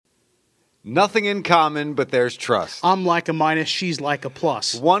Nothing in common, but there's trust. I'm like a minus, she's like a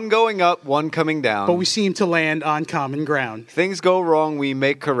plus. One going up, one coming down. But we seem to land on common ground. Things go wrong, we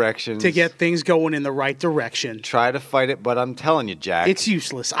make corrections. To get things going in the right direction. Try to fight it, but I'm telling you, Jack. It's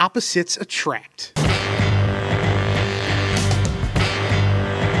useless. Opposites attract.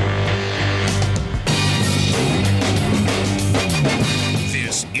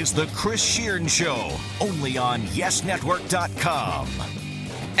 This is the Chris Shearn Show, only on YesNetwork.com.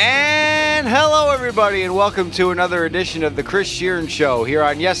 And hello, everybody, and welcome to another edition of the Chris Shearn Show here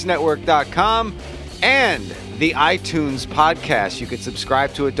on YesNetwork.com and the iTunes podcast. You can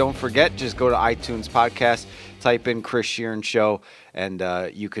subscribe to it. Don't forget, just go to iTunes podcast, type in Chris Shearn Show, and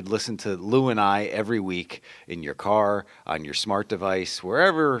you could listen to Lou and I every week in your car, on your smart device,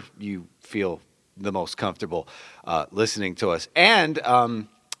 wherever you feel the most comfortable listening to us. And,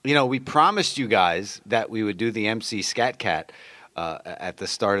 we promised you guys that we would do the MC Scat Cat at the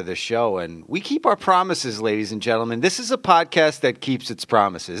start of the show, and we keep our promises, ladies and gentlemen. This is a podcast that keeps its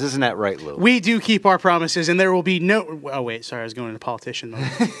promises. Isn't that right, Lou? We do keep our promises, and there will be no... Oh, wait, sorry, I was going into politician mode.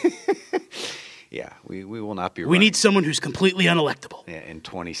 Yeah, we will not be We need someone who's completely unelectable. Yeah, in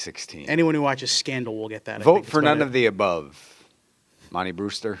 2016. Anyone who watches Scandal will get that. Vote for none of the above. Monty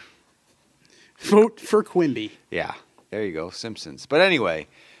Brewster. Vote for Quimby. Yeah, there you go, Simpsons. But anyway...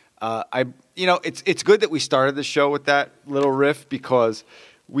 it's good that we started the show with that little riff because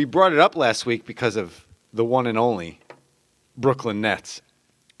we brought it up last week because of the one and only Brooklyn Nets.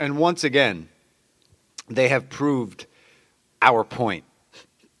 And once again, they have proved our point.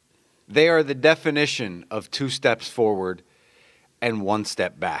 They are the definition of 2 steps forward and 1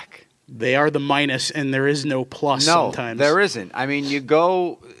 step back. They are the minus, and there is no plus sometimes. No, there isn't. I mean,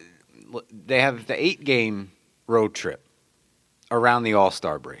 they have the 8-game road trip around the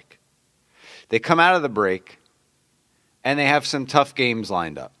All-Star break. They come out of the break, and they have some tough games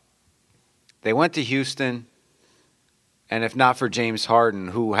lined up. They went to Houston, and if not for James Harden,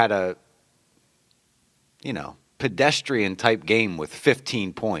 who had a, pedestrian-type game with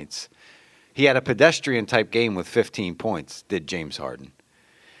 15 points. He had a pedestrian-type game with 15 points, did James Harden.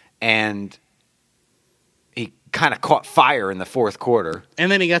 And he kind of caught fire in the fourth quarter.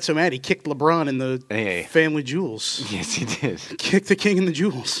 And then he got so mad, he kicked LeBron in the family jewels. Yes, he did. Kicked the king in the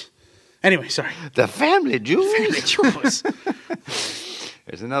jewels. Anyway, sorry. The family jewels? Family jewels.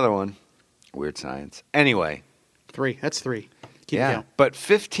 There's another one. Weird science. Anyway. 3. That's 3. Keep count. But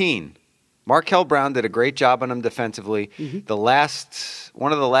 15. Markel Brown did a great job on him defensively. Mm-hmm.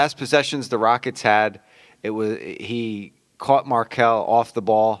 One of the last possessions the Rockets had, he caught Markel off the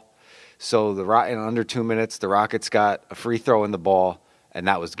ball. So in under 2 minutes, the Rockets got a free throw in the ball, and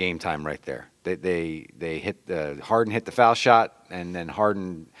that was game time right there. They hit Harden hit the foul shot, and then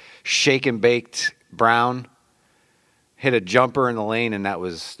Harden shake and baked Brown, hit a jumper in the lane, and that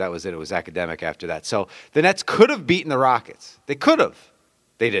was it. It was academic after that. So the Nets could have beaten the Rockets. They could have.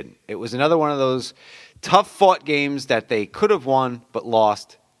 They didn't. It was another one of those tough-fought games that they could have won but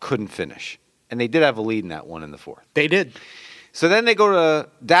lost, couldn't finish. And they did have a lead in that one in the fourth. They did. So then they go to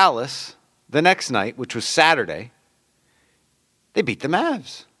Dallas the next night, which was Saturday. They beat the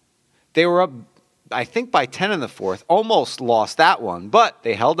Mavs. They were up, I think, by 10 in the fourth. Almost lost that one, but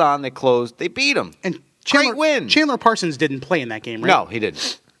they held on. They closed. They beat them. And great win. Chandler Parsons didn't play in that game, right? No, he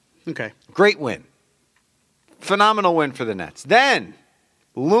didn't. Okay. Great win. Phenomenal win for the Nets. Then,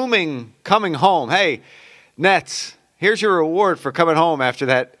 coming home. Hey, Nets, here's your reward for coming home after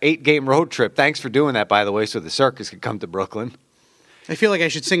that 8-game road trip. Thanks for doing that, by the way, so the circus could come to Brooklyn. I feel like I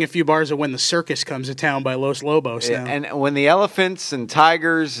should sing a few bars of When the Circus Comes to Town by Los Lobos now. And when the elephants and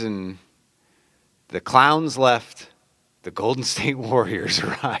tigers and the clowns left, the Golden State Warriors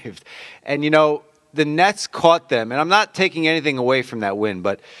arrived. And, the Nets caught them. And I'm not taking anything away from that win,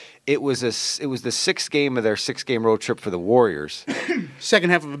 but it was the 6th game of their 6-game road trip for the Warriors. Second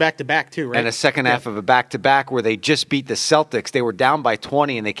half of a back-to-back, too, right? And a second half of a back-to-back where they just beat the Celtics. They were down by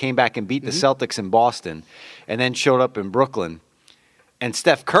 20, and they came back and beat the Celtics in Boston and then showed up in Brooklyn. And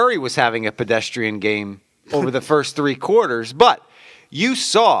Steph Curry was having a pedestrian game over the first 3 quarters. But you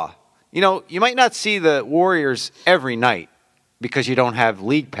saw, you might not see the Warriors every night because you don't have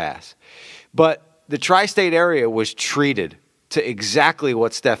League Pass. But the tri-state area was treated to exactly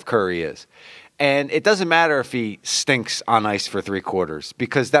what Steph Curry is. And it doesn't matter if he stinks on ice for 3 quarters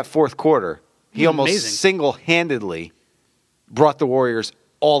because that fourth quarter, he almost single-handedly brought the Warriors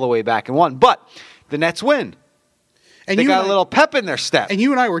all the way back and won. But the Nets win. And they got a little pep in their step. And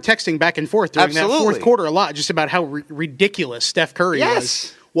you and I were texting back and forth during that fourth quarter a lot, just about how ridiculous Steph Curry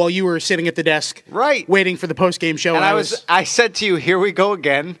was while you were sitting at the desk waiting for the post-game show. And I said to you, here we go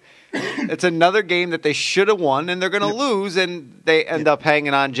again. It's another game that they should have won, and they're going to lose, and they end up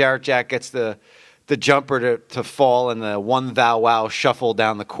hanging on. Jarrett Jack gets the jumper to fall, and the one thou wow shuffle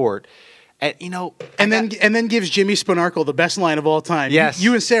down the court. And and then gives Jimmy Sponarkle the best line of all time. Yes,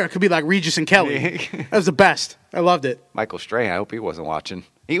 you and Sarah could be like Regis and Kelly. That was the best. I loved it. Michael Strahan, I hope he wasn't watching.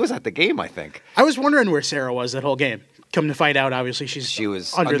 He was at the game, I think. I was wondering where Sarah was that whole game. Come to find out, obviously she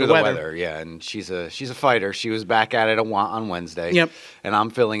was under the weather. Yeah, and she's a fighter. She was back at it on Wednesday. Yep. And I'm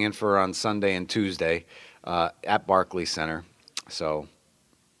filling in for her on Sunday and Tuesday at Barclays Center. So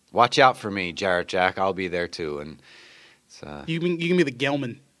watch out for me, Jarrett Jack. I'll be there too. And you can be the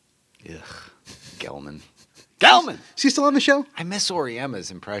Gelman. Ugh, Gelman. Gelman! Is he still on the show? I miss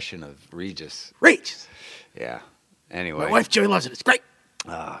Oriema's impression of Regis. Regis! Yeah. Anyway. My wife Joey loves it. It's great.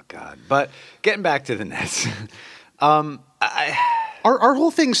 Oh, God. But getting back to the Nets. Our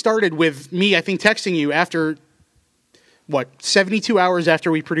whole thing started with me, I think, texting you after, 72 hours after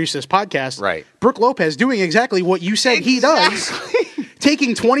we produced this podcast. Right. Brook Lopez doing exactly what you said he does.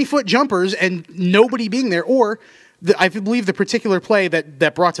 Taking 20-foot jumpers and nobody being there. Or... I believe the particular play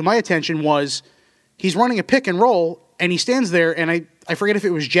that brought to my attention was he's running a pick and roll, and he stands there, and I forget if it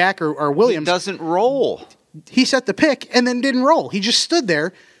was Jack or Williams. He doesn't roll. He set the pick and then didn't roll. He just stood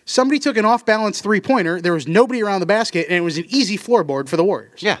there. Somebody took an off-balance three-pointer. There was nobody around the basket, and it was an easy floorboard for the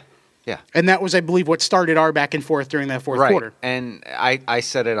Warriors. Yeah. And that was, I believe, what started our back and forth during that fourth quarter. And I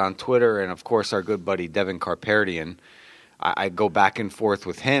said it on Twitter, and, of course, our good buddy Devin Karparian, I go back and forth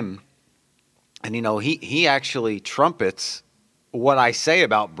with him. And, he actually trumpets what I say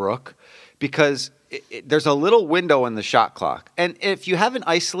about Brook because there's a little window in the shot clock. And if you haven't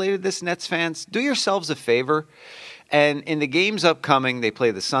isolated this, Nets fans, do yourselves a favor. And in the games upcoming, they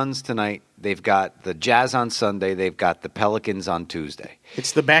play the Suns tonight. They've got the Jazz on Sunday. They've got the Pelicans on Tuesday.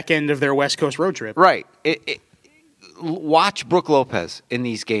 It's the back end of their West Coast road trip. Right. Watch Brook Lopez in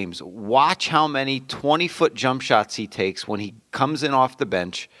these games. Watch how many 20-foot jump shots he takes when he comes in off the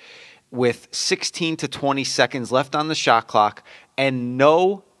bench with 16 to 20 seconds left on the shot clock and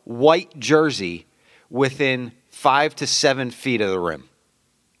no white jersey within 5 to 7 feet of the rim.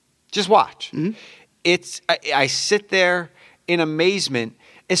 Just watch. Mm-hmm. I sit there in amazement,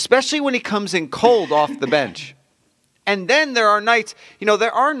 especially when he comes in cold off the bench. And then there are nights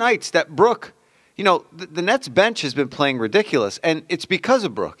that Brook, the Nets bench has been playing ridiculous, and it's because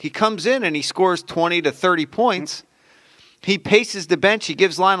of Brook. He comes in and he scores 20 to 30 points. He paces the bench. He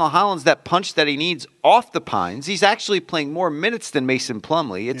gives Lionel Hollins that punch that he needs off the Pines. He's actually playing more minutes than Mason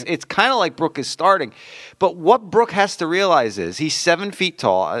Plumlee. It's kind of like Brook is starting. But what Brook has to realize is he's 7 feet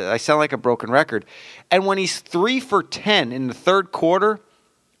tall. I sound like a broken record. And when he's 3 for 10 in the third quarter,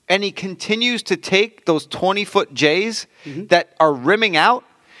 and he continues to take those 20-foot J's that are rimming out,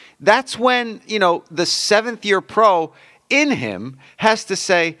 that's when, the seventh-year pro in him has to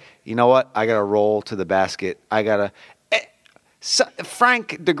say, you know what, I got to roll to the basket. I got to...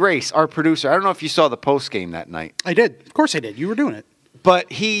 Frank DeGrace, our producer, I don't know if you saw the post game that night. I did. Of course I did. You were doing it.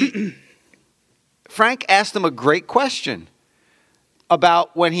 But Frank asked him a great question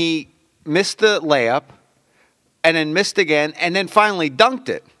about when he missed the layup and then missed again and then finally dunked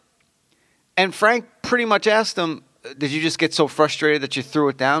it. And Frank pretty much asked him, did you just get so frustrated that you threw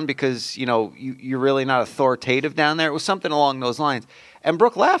it down because, you're really not authoritative down there? It was something along those lines. And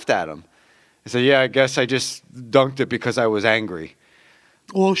Brook laughed at him. He said, yeah, I guess I just dunked it because I was angry.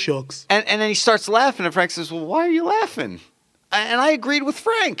 Oh, shucks. And then he starts laughing, and Frank says, well, why are you laughing? And I agreed with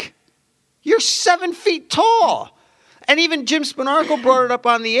Frank. You're 7 feet tall. And even Jim Sponarkle brought it up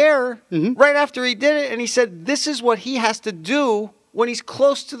on the air right after he did it, and he said this is what he has to do when he's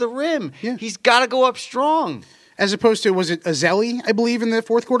close to the rim. Yeah. He's got to go up strong. As opposed to, was it Azelli, I believe, in the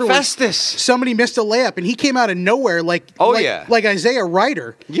fourth quarter? Festus. Somebody missed a layup, and he came out of nowhere like Isaiah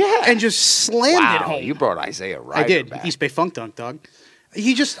Ryder. Yeah. And just slammed it home. You brought Isaiah Ryder I did. back. East Bay Funk Dunk, dog.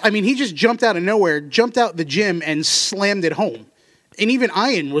 He just jumped out of nowhere, jumped out the gym, and slammed it home. And even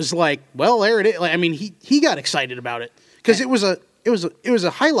Ian was like, well, there it is. He got excited about it because it was a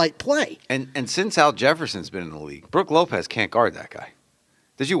highlight play. And since Al Jefferson's been in the league, Brook Lopez can't guard that guy.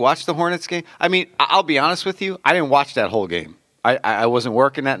 Did you watch the Hornets game? I'll be honest with you. I didn't watch that whole game. I wasn't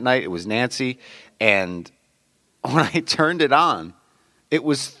working that night. It was Nancy. And when I turned it on, it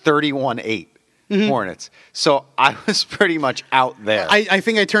was 31-8 Hornets. So I was pretty much out there. I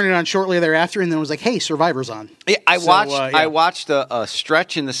think I turned it on shortly thereafter and then was like, hey, Survivor's on. Yeah, I watched a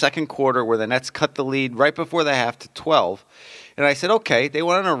stretch in the second quarter where the Nets cut the lead right before the half to 12. And I said, okay, they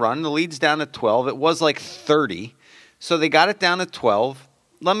went on a run. The lead's down to 12. It was like 30. So they got it down to 12.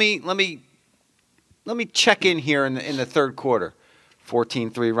 Let me check in here in the third quarter.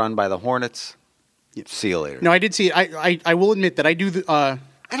 14-3 run by the Hornets. See you later. No, I did see it. I will admit that I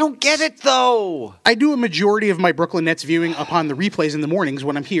I don't get it, though. I do a majority of my Brooklyn Nets viewing upon the replays in the mornings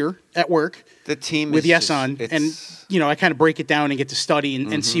when I'm here at work. The team with is Yes just, on, and I kind of break it down and get to study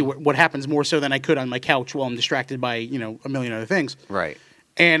and see what happens more so than I could on my couch while I'm distracted by a million other things. Right.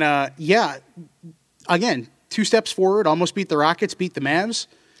 And again, 2 steps forward, almost beat the Rockets, beat the Mavs,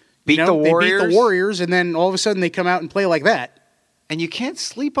 beat the Warriors. They beat the Warriors, and then all of a sudden they come out and play like that. And you can't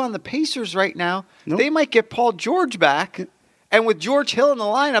sleep on the Pacers right now. Nope. They might get Paul George back, and with George Hill in the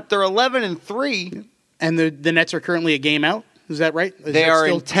lineup, they're 11-3. And the Nets are currently a game out. Is that right? They are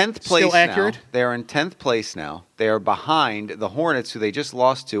in 10th place still accurate? now. They are in 10th place now. They are behind the Hornets, who they just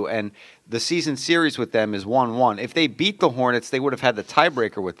lost to, and the season series with them is 1-1. If they beat the Hornets, they would have had the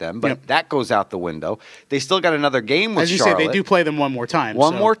tiebreaker with them, but that goes out the window. They still got another game with Charlotte. As you say, they do play them one more time.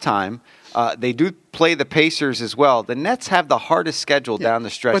 One more time. They do play the Pacers as well. The Nets have the hardest schedule down the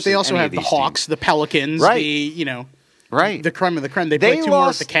stretch. But they also have the Hawks, the Pelicans, right. The creme of the creme. They play two more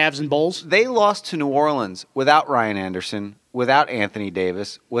with the Cavs and Bulls. They lost to New Orleans without Ryan Anderson, without Anthony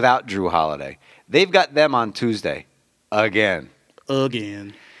Davis, without Drew Holiday. They've got them on Tuesday. Again.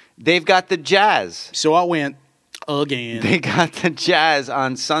 They've got the Jazz. So I went again. They got the Jazz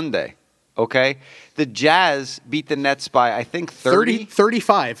on Sunday. Okay? The Jazz beat the Nets by, I think,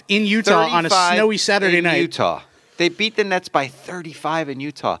 35 in Utah on a snowy Saturday night. Utah. They beat the Nets by 35 in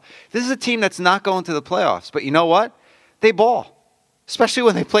Utah. This is a team that's not going to the playoffs. But you know what? They ball. Especially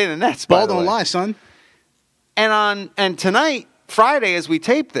when they play the Nets, Ball don't lie, son. And tonight, Friday, as we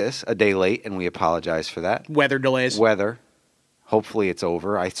tape this, a day late, and we apologize for that. Weather delays. Hopefully it's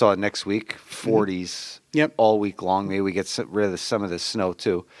over. I saw next week, 40s all week long. Maybe we get rid of some of the snow,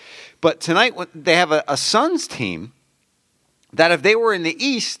 too. But tonight, they have a Suns team that if they were in the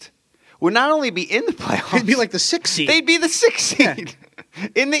East, would not only be in the playoffs. They'd be like the 6th seed. They'd be the 6th seed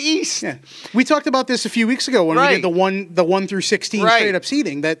in the East. Yeah. We talked about this a few weeks ago when we did the 1 through 16 straight up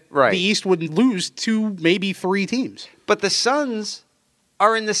seeding, that the East would lose 2, maybe 3 teams. But the Suns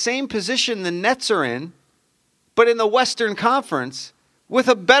are in the same position the Nets are in, but in the Western Conference with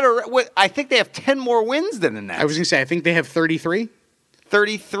a better – I think they have 10 more wins than the Nets. I was going to say, I think they have 33.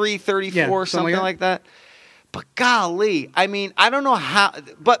 33, 34, something like that. But golly, I mean, I don't know how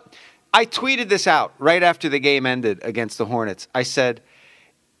 – but I tweeted this out right after the game ended against the Hornets. I said,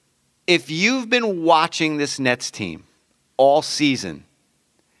 if you've been watching this Nets team all season,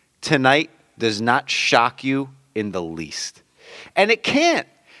 tonight does not shock you in the least. And it can't,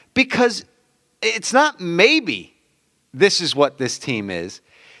 because it's not maybe this is what this team is.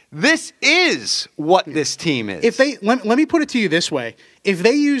 This is what this team is. If they let me put it to you this way. If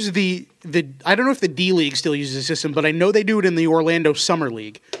they use the I don't know if the D League still uses the system, but I know they do it in the Orlando Summer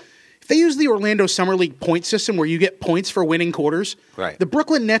League. If they use the Orlando Summer League point system where you get points for winning quarters, the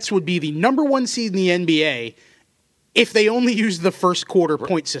Brooklyn Nets would be the number 1 seed in the NBA if they only use the first quarter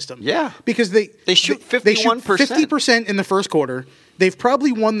point system. Yeah. Because they shoot 51%. They shoot 50% in the first quarter. They've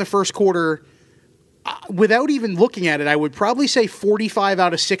probably won the first quarter without even looking at it. I would probably say 45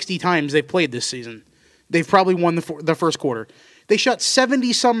 out of 60 times they've played this season. They've probably won the first quarter. They shot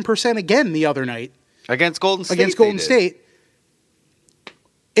 70-some% again the other night. Against Golden State.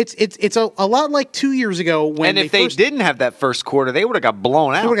 It's a lot like 2 years ago when and if they didn't have that first quarter, they would have got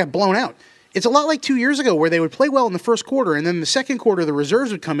blown out. They would have got blown out. It's a lot like 2 years ago where they would play well in the first quarter, and then the second quarter the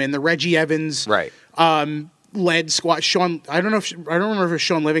reserves would come in. The Reggie Evans, led squad. I don't remember if it was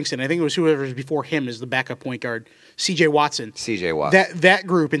Sean Livingston. I think it was whoever was before him as the backup point guard. C.J. Watson. That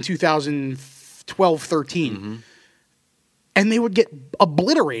group in 2012-13. Mm-hmm. And they would get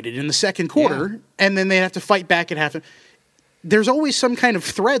obliterated in the second quarter, and then they'd have to fight back at half. There's always some kind of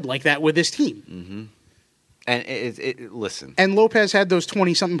thread like that with this team. Mm-hmm. And listen. And Lopez had those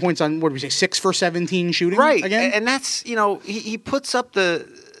 20-something points on, what did we say, 6 for 17 shooting again? And that's, he puts up the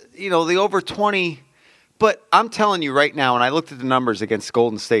over 20. But I'm telling you right now, and I looked at the numbers against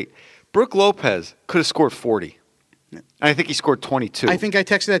Golden State, Brook Lopez could have scored 40. And I think he scored 22. I think I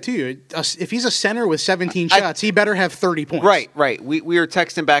texted that to you. If he's a center with 17 shots, he better have 30 points. Right. We were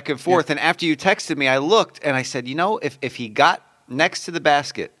texting back and forth, and after you texted me, I looked, and I said, if he got next to the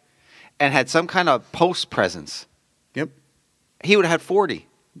basket and had some kind of post presence, he would have had 40.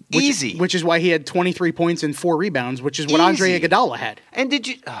 Easy. Which is why he had 23 points and 4 rebounds, which is what Andre Iguodala had. And did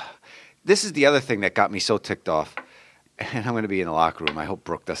you... this is the other thing that got me so ticked off. And I'm going to be in the locker room. I hope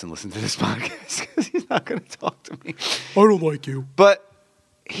Brooke doesn't listen to this podcast because he's not going to talk to me. I don't like you. But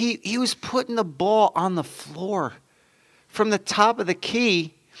he was putting the ball on the floor from the top of the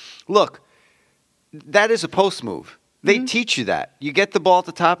key. Look, that is a post move. They teach you that. You get the ball at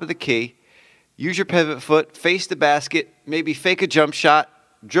the top of the key, use your pivot foot, face the basket, maybe fake a jump shot,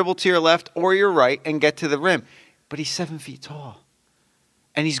 dribble to your left or your right, and get to the rim. But he's 7 feet tall.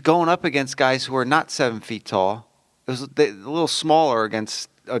 And he's going up against guys who are not 7 feet tall. It was a little smaller against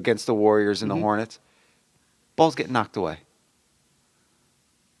the Warriors and the Hornets. Ball's getting knocked away.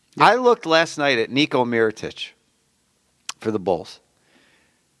 Yep. I looked last night at Niko Mirotic for the Bulls.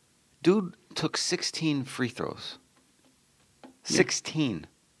 Dude took 16 free throws. 16.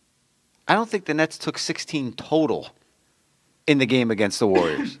 I don't think the Nets took 16 total in the game against the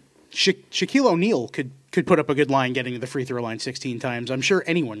Warriors. Shaquille O'Neal could put up a good line getting to the free throw line 16 times. I'm sure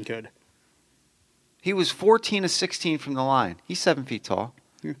anyone could. He was 14 of 16 from the line. He's 7 feet tall.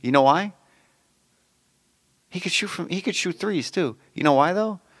 Yeah. You know why? He could shoot threes too. You know why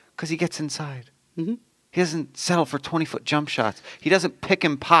though? Because he gets inside. Mm-hmm. He doesn't settle for 20-foot jump shots. He doesn't pick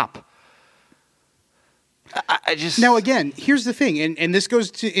and pop. I just now again. Here's the thing, and this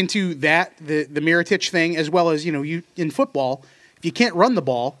goes into that the Mirotic thing as well as you in football. If you can't run the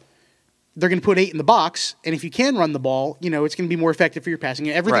ball, they're going to put 8 in the box, and if you can run the ball, it's going to be more effective for your passing.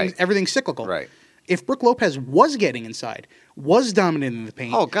 Everything's cyclical. Right. If Brook Lopez was getting inside, was dominant in the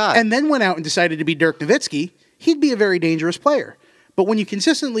paint, and then went out and decided to be Dirk Nowitzki, he'd be a very dangerous player. But when you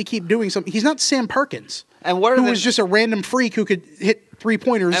consistently keep doing something, he's not Sam Perkins, who was just a random freak who could hit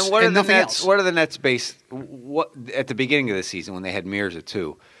 3-pointers and nothing else. What are the Nets based at the beginning of the season when they had Mears at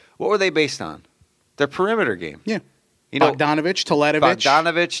 2? What were they based on? Their perimeter game. Yeah. Bogdanovich,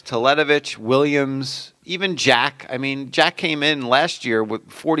 Teletovic, Williams, even Jack. I mean, Jack came in last year with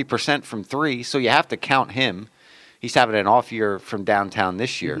 40% from 3, so you have to count him. He's having an off year from downtown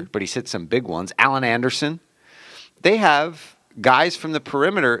this year, but he's hit some big ones. Allen Anderson. They have guys from the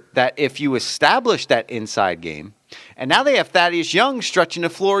perimeter that if you establish that inside game, and now they have Thaddeus Young stretching the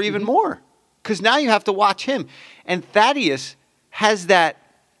floor even more because now you have to watch him. And Thaddeus has that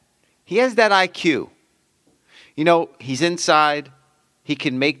IQ. He's inside. He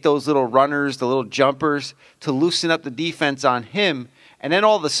can make those little runners, the little jumpers to loosen up the defense on him. And then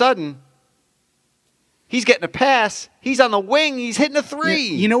all of a sudden, he's getting a pass. He's on the wing. He's hitting a 3.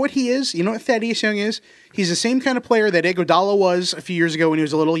 You know what he is? You know what Thaddeus Young is? He's the same kind of player that Iguodala was a few years ago when he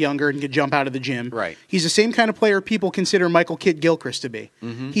was a little younger and could jump out of the gym. Right. He's the same kind of player people consider Michael Kidd-Gilchrist to be.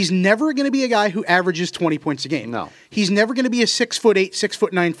 Mm-hmm. He's never going to be a guy who averages 20 points a game. No. He's never going to be a 6'8",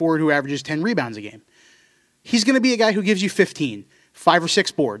 6'9" forward who averages 10 rebounds a game. He's going to be a guy who gives you 15, 5 or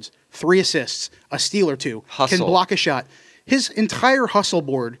 6 boards, 3 assists, a steal or 2, hustle. Can block a shot. His entire hustle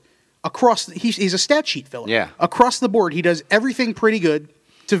board he's a stat sheet filler. Yeah. Across the board, he does everything pretty good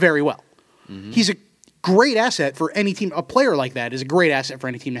to very well. Mm-hmm. He's a great asset for any team. A player like that is a great asset for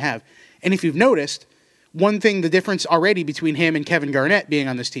any team to have. And if you've noticed, one thing, the difference already between him and Kevin Garnett being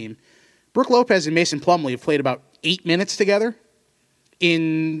on this team, Brook Lopez and Mason Plumlee have played about 8 minutes together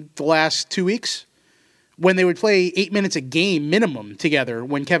in the last 2 weeks, when they would play 8 minutes a game minimum together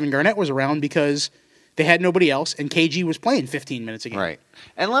when Kevin Garnett was around because they had nobody else, and KG was playing 15 minutes a game. Right.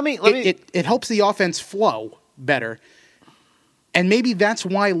 And let me it helps the offense flow better. And maybe that's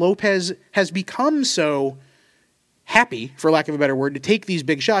why Lopez has become so happy, for lack of a better word, to take these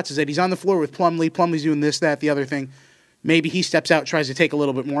big shots, is that he's on the floor with Plumlee. Plumlee's doing this, that, the other thing. Maybe he steps out, tries to take a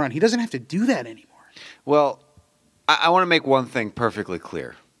little bit more on. He doesn't have to do that anymore. Well, I want to make one thing perfectly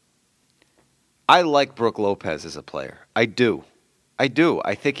clear. I like Brook Lopez as a player. I do. I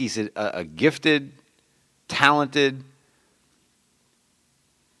think he's a gifted, talented,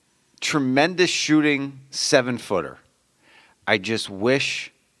 tremendous shooting 7-footer. I just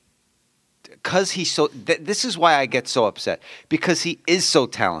wish, because he's so, this is why I get so upset, because he is so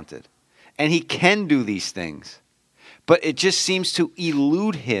talented and he can do these things, but it just seems to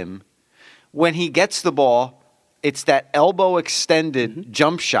elude him when he gets the ball. It's that elbow extended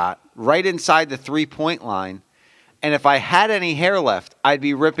jump shot right inside the 3-point line. And if I had any hair left, I'd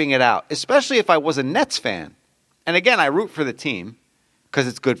be ripping it out, especially if I was a Nets fan. And again, I root for the team because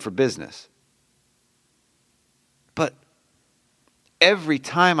it's good for business. But every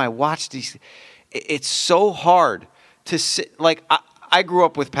time I watch these, it's so hard to sit. Like, I grew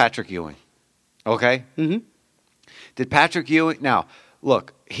up with Patrick Ewing, okay? Mm-hmm. Did Patrick Ewing, now,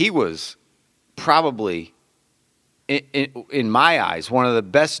 look, he was probably, in my eyes, one of the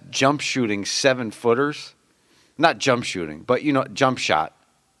best jump shooting 7-footers. Not jump shooting, but, jump shot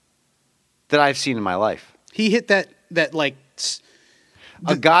that I've seen in my life. He hit that like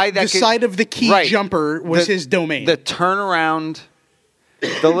a guy that side of the key jumper was his domain. The turnaround,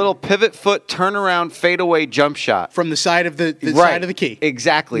 the little pivot foot turnaround fadeaway jump shot from the side of the side of the key.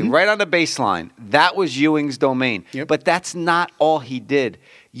 Exactly, right on the baseline. That was Ewing's domain. Yep. But that's not all he did.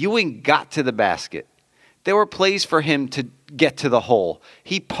 Ewing got to the basket. There were plays for him to get to the hole.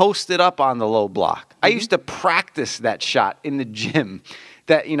 He posted up on the low block. I used to practice that shot in the gym.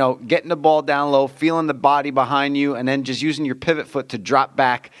 that, getting the ball down low, feeling the body behind you, and then just using your pivot foot to drop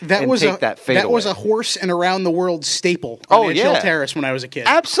back take that fade away. That was a horse and around the world staple on Edgehill Terrace when I was a kid.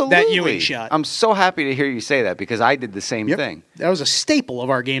 Absolutely. That Ewing shot. I'm so happy to hear you say that because I did the same thing. That was a staple of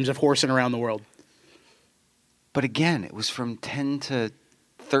our games of horse and around the world. But again, it was from 10 to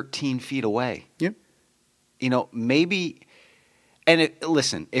 13 feet away. Yep. Maybe – and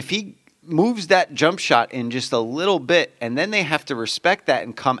listen, if he – moves that jump shot in just a little bit, and then they have to respect that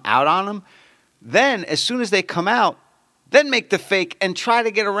and come out on him. Then, as soon as they come out, then make the fake and try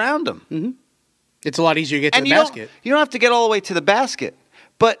to get around him. Mm-hmm. It's a lot easier to get to the basket. You don't have to get all the way to the basket,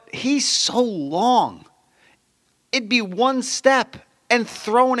 but he's so long. It'd be one step and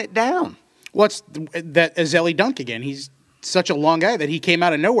throwing it down. What's that Azeli dunk again? He's such a long guy that he came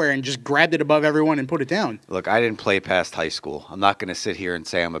out of nowhere and just grabbed it above everyone and put it down. Look, I didn't play past high school. I'm not going to sit here and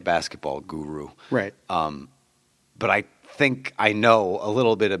say I'm a basketball guru. Right. But I think I know a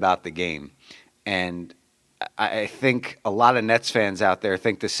little bit about the game. And I think a lot of Nets fans out there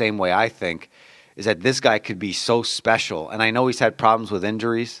think the same way I think, is that this guy could be so special. And I know he's had problems with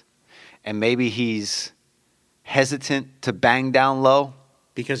injuries, and maybe he's hesitant to bang down low.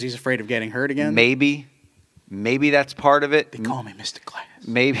 Because he's afraid of getting hurt again? Maybe that's part of it. They call me Mr. Glass.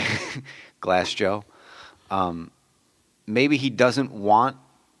 Maybe Glass Joe. Maybe he doesn't want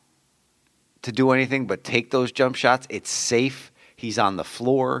to do anything but take those jump shots. It's safe. He's on the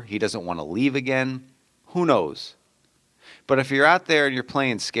floor. He doesn't want to leave again. Who knows? But if you're out there and you're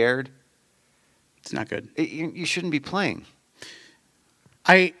playing scared, it's not good. You shouldn't be playing.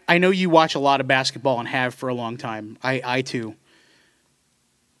 I know you watch a lot of basketball and have for a long time. I too.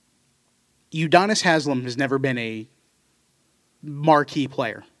 Udonis Haslem has never been a marquee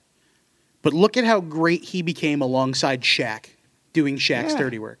player. But look at how great he became alongside Shaq, doing Shaq's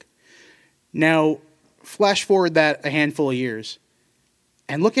dirty work. Now, flash forward that a handful of years,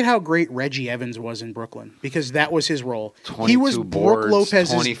 and look at how great Reggie Evans was in Brooklyn, because that was his role. He was Brook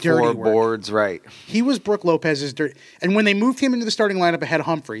Lopez's dirty work. 24 boards, right. He was Brook Lopez's dirty. And when they moved him into the starting lineup ahead of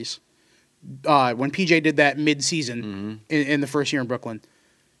Humphreys, when PJ did that mid-season in the first year in Brooklyn,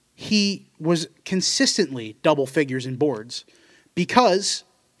 he was consistently double figures in boards because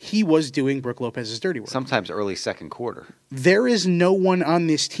he was doing Brook Lopez's dirty work. Sometimes early second quarter. There is no one on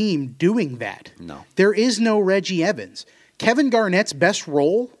this team doing that. No. There is no Reggie Evans. Kevin Garnett's best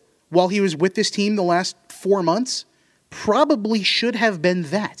role while he was with this team the last 4 months probably should have been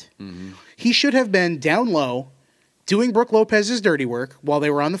that. Mm-hmm. He should have been down low, doing Brook Lopez's dirty work while they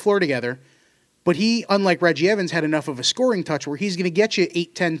were on the floor together. But he, unlike Reggie Evans, had enough of a scoring touch where he's going to get you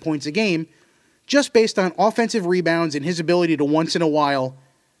 8-10 points a game just based on offensive rebounds and his ability to once in a while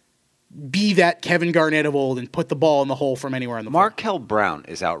be that Kevin Garnett of old and put the ball in the hole from anywhere on the floor. Markel Brown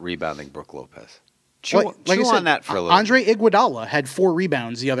is out rebounding Brook Lopez. Chew on that for a little Andre Iguodala had 4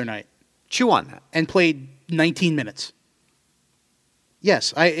 rebounds the other night. Chew on that. And played 19 minutes.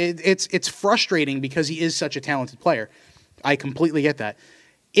 Yes, it's frustrating because he is such a talented player. I completely get that.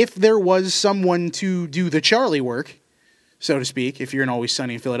 If there was someone to do the Charlie work, so to speak, if you're an Always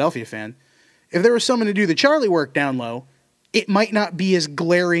Sunny in Philadelphia fan, if there was someone to do the Charlie work down low, it might not be as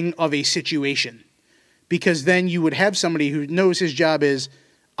glaring of a situation. Because then you would have somebody who knows his job is,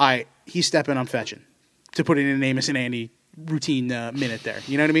 he's stepping, I'm fetching. To put it in an Amos and Andy routine minute there.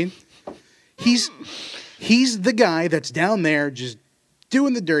 You know what I mean? He's the guy that's down there just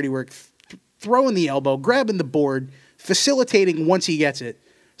doing the dirty work, throwing the elbow, grabbing the board, facilitating once he gets it,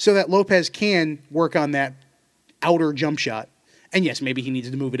 so that Lopez can work on that outer jump shot. And yes, maybe he needs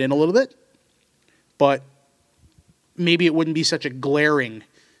to move it in a little bit, but maybe it wouldn't be such a glaring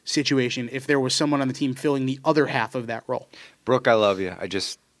situation if there was someone on the team filling the other half of that role. Brooke, I love you.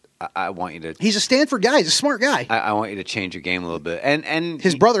 I want you to... He's a Stanford guy. He's a smart guy. I want you to change your game a little bit. And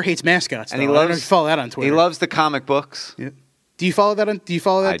his brother hates mascots, and though. I don't know if you follow that on Twitter. He loves the comic books. Yeah. Do you follow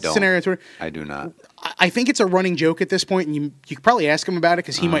that scenario on Twitter? I do not. I think it's a running joke at this point, and you could probably ask him about it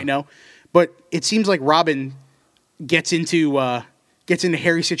because he might know. But it seems like Robin gets into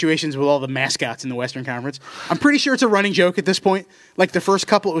hairy situations with all the mascots in the Western Conference. I'm pretty sure it's a running joke at this point. Like the first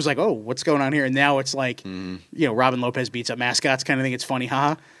couple, it was like, oh, what's going on here? And now it's like, Robin Lopez beats up mascots kind of thing. It's funny,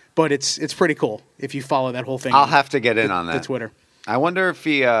 haha. But it's pretty cool if you follow that whole thing. I'll have to get in on that. The Twitter. I wonder if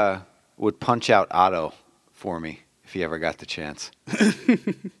he would punch out Otto for me if he ever got the chance.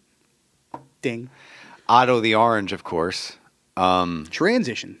 Ding. Otto the Orange, of course.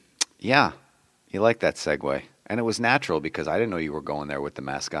 Transition. Yeah. You like that segue. And it was natural because I didn't know you were going there with the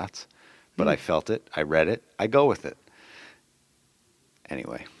mascots. But I felt it. I read it. I go with it.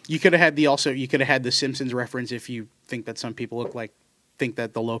 Anyway. You could have had the Simpsons reference if you think that some people think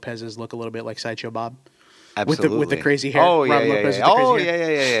that the Lopezes look a little bit like Sideshow Bob. Absolutely. with the crazy hair. Oh, yeah, Robin yeah, Lopez yeah. with the Oh, crazy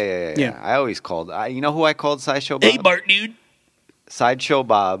hair. yeah. Yeah. I always called. You know who I called Sideshow Bob? Hey, Bart, dude. Sideshow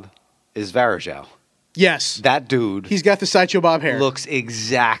Bob is Varejao. Yes. That dude He's got the Sideshow Bob hair. looks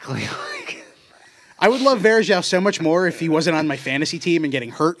exactly like. I would love Varejao so much more if he wasn't on my fantasy team and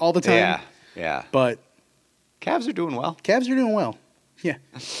getting hurt all the time. Yeah. But Cavs are doing well. Cavs are doing well. Yeah.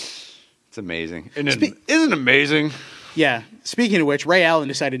 It's amazing. Isn't it amazing? Yeah. Speaking of which, Ray Allen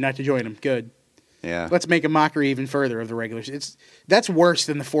decided not to join him. Good. Yeah. Let's make a mockery even further of the regulars. That's worse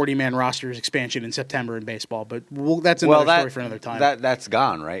than the 40-man rosters expansion in September in baseball, but that's another story for another time. That's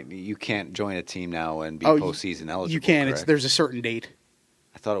gone, right? You can't join a team now and be postseason eligible. You can. Correct? There's a certain date.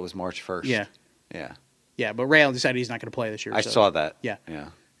 I thought it was March 1st. Yeah. Yeah. Yeah, but Ray Allen decided he's not going to play this year. I saw that. Yeah. Yeah.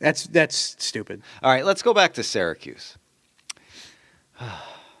 That's stupid. All right, let's go back to Syracuse. All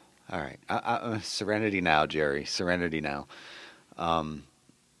right. Serenity now, Jerry. Serenity now.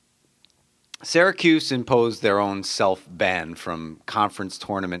 Syracuse imposed their own self-ban from conference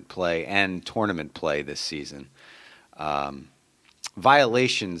tournament play and tournament play this season.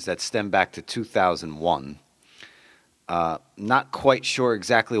 Violations that stem back to 2001. Not quite sure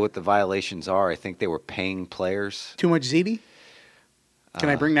exactly what the violations are. I think they were paying players. Too much ZD? Can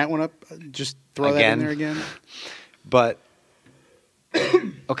I bring that one up? Just throw that in there again? But,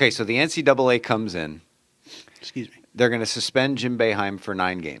 okay, so the NCAA comes in. Excuse me. They're going to suspend Jim Boeheim for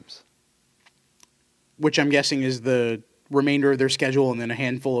 9 games. Which I'm guessing is the remainder of their schedule and then a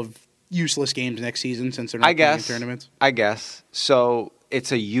handful of useless games next season since they're not playing in tournaments. I guess. So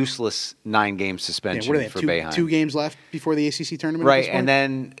it's a useless 9-game suspension what do they have, for Boeheim. 2 games left before the ACC tournament? Right, and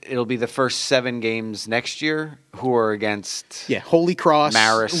then it'll be the first 7 games next year who are against... Yeah, Holy Cross,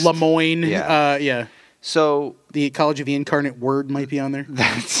 Marist. Lemoyne. Yeah. So... The College of the Incarnate Word might be on there.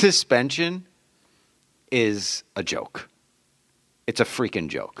 That suspension is a joke. It's a freaking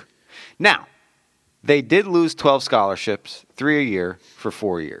joke. Now, they did lose 12 scholarships, 3 a year, for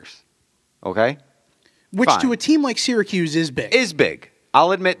 4 years. Okay? Which Fine. to a team like Syracuse is big. Is big.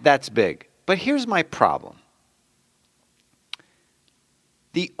 I'll admit that's big. But here's my problem.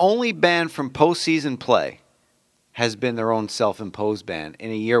 The only ban from postseason play has been their own self-imposed ban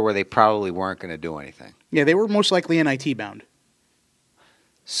in a year where they probably weren't going to do anything. Yeah, they were most likely NIT bound.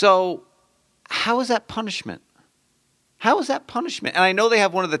 So how is that punishment? How is that punishment? And I know they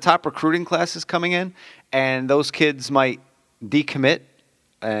have one of the top recruiting classes coming in, and those kids might decommit,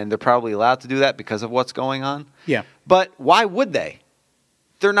 and they're probably allowed to do that because of what's going on. Yeah. But why would they?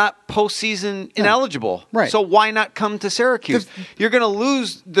 They're not postseason ineligible. Right. So why not come to Syracuse? You're going to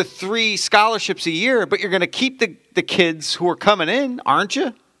lose the 3 scholarships a year, but you're going to keep the kids who are coming in, aren't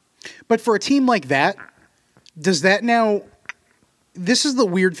you? But for a team like that, does that now... This is the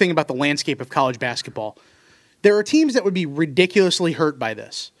weird thing about the landscape of college basketball. There are teams that would be ridiculously hurt by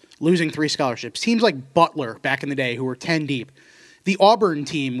this, losing 3 scholarships. Teams like Butler back in the day who were 10 deep. The Auburn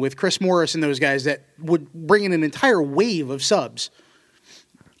team with Chris Morris and those guys that would bring in an entire wave of subs.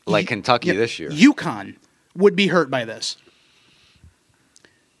 Like Kentucky this year. UConn would be hurt by this.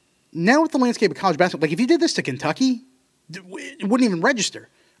 Now with the landscape of college basketball, like if you did this to Kentucky, it wouldn't even register.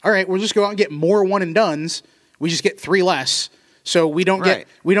 All right, we'll just go out and get more one and dones. We just get 3 less. So we don't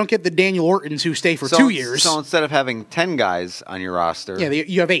get the Daniel Ortons who stay for 2 years. So instead of having 10 guys on your roster, you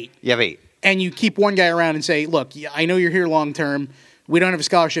have 8. You have 8. And you keep one guy around and say, look, I know you're here long term. We don't have a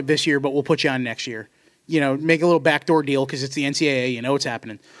scholarship this year, but we'll put you on next year. Make a little backdoor deal because it's the NCAA. You know what's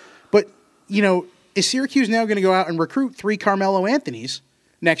happening. But, is Syracuse now going to go out and recruit 3 Carmelo Anthonys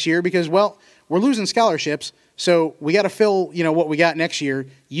next year? Because, well, we're losing scholarships, so we got to fill, what we got next year.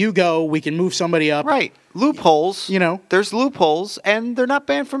 You go, we can move somebody up. Right. Loopholes. There's loopholes, and they're not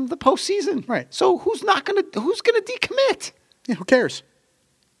banned from the postseason. Right. So who's gonna decommit? Yeah, who cares?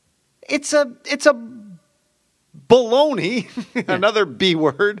 It's a baloney, another B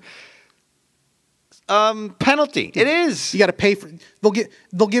word. Penalty. It is. You got to pay for.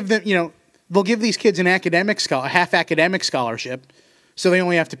 They'll give them. They'll give these kids a half academic scholarship, so they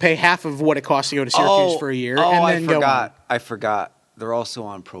only have to pay half of what it costs to go to Syracuse for a year. And then go on. I forgot. They're also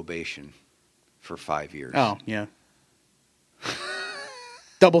on probation for 5 years. Oh yeah.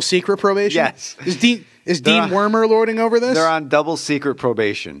 Double secret probation. Yes. Is Dean Wormer lording over this? They're on double secret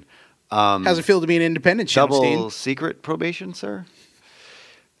probation. How's it feel to be an independent? Double secret probation, sir?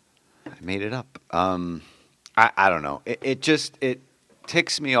 I made it up. I don't know. It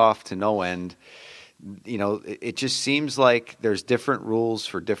ticks me off to no end. It just seems like there's different rules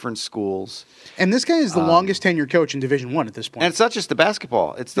for different schools. And this guy is the longest tenured coach in Division I at this point. And it's not just the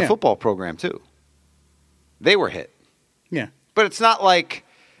basketball. It's the football program, too. They were hit. Yeah. But it's not like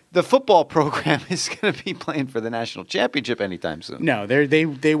the football program is going to be playing for the national championship anytime soon. No,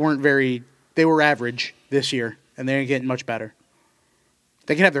 they weren't very They were average this year, and they're getting much better.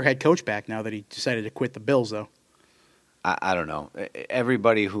 They can have their head coach back now that he decided to quit the Bills, though. I don't know.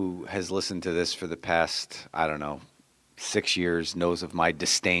 Everybody who has listened to this for the past, 6 years knows of my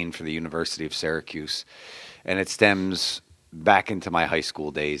disdain for the University of Syracuse. And it stems back into my high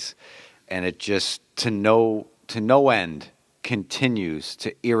school days. And it just, to no end, continues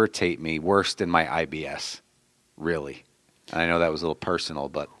to irritate me worse than my IBS. Really. And I know that was a little personal,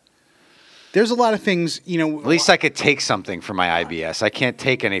 but... There's a lot of things, At least I could take something for my IBS. I can't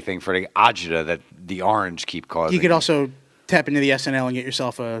take anything for the agita that the orange keep causing. You could also tap into the SNL and get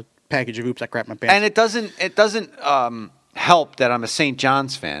yourself a package of Oops, I Crap My Pants. And it doesn't help that I'm a St.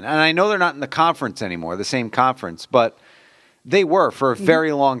 John's fan. And I know they're not in the conference anymore, the same conference, but they were for a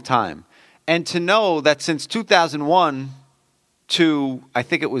very long time. And to know that since 2001 to, I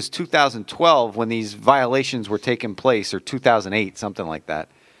think it was 2012 when these violations were taking place, or 2008, something like that,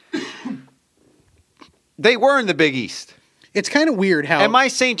 they were in the Big East. It's kind of weird how... And my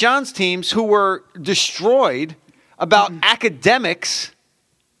St. John's teams, who were destroyed about academics,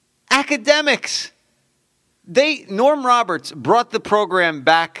 Norm Roberts brought the program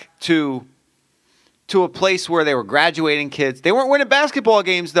back to a place where they were graduating kids. They weren't winning basketball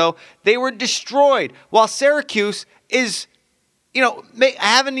games, though. They were destroyed. While Syracuse is,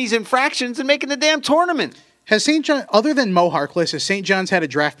 having these infractions and making the damn tournament. Has St. John, other than Mo Harkless, has St. John's had a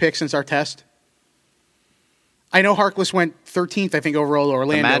draft pick since our test? I know Harkless went 13th, I think, overall to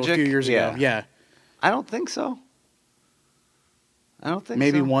Orlando a few years ago. Yeah. I don't think so.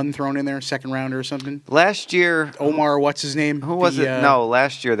 Maybe one thrown in there, second rounder or something. Last year... Omar, what's his name? Who was it? No,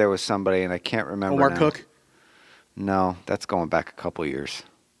 last year there was somebody, and I can't remember Omar now. Cook? No, that's going back a couple years.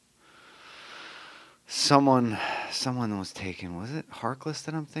 Someone was taken. Was it Harkless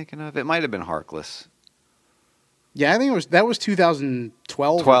that I'm thinking of? It might have been Harkless. Yeah, I think that was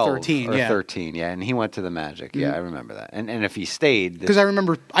 2012 or 13. Or 13, yeah, and he went to the Magic. Yeah, I remember that. And if he stayed... Because I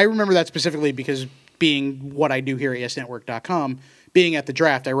remember that specifically because being what I do here at YesNetwork.com, being at the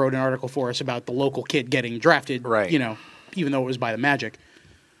draft, I wrote an article for us about the local kid getting drafted, right. Even though it was by the Magic.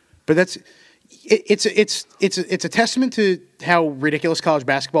 But it's a testament to how ridiculous college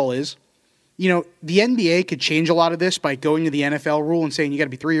basketball is. The NBA could change a lot of this by going to the NFL rule and saying you got to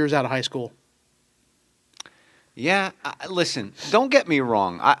be 3 years out of high school. Yeah, listen, don't get me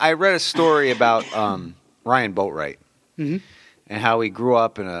wrong. I read a story about Ryan Boatwright and how he grew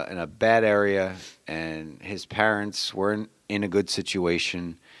up in a bad area, and his parents weren't in a good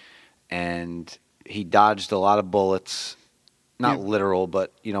situation, and he dodged a lot of bullets. Not literal,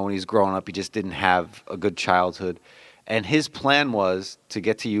 but when he's growing up, he just didn't have a good childhood. And his plan was to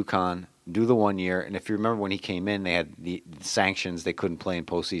get to UConn, do the 1 year, and if you remember when he came in, they had the sanctions; they couldn't play in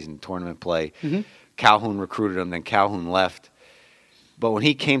postseason tournament play. Calhoun recruited him, then Calhoun left. But when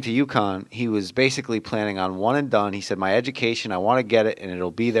he came to UConn, he was basically planning on one and done. He said, my education, I want to get it, and it'll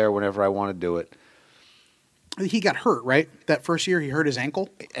be there whenever I want to do it. He got hurt, right? That first year, he hurt his ankle?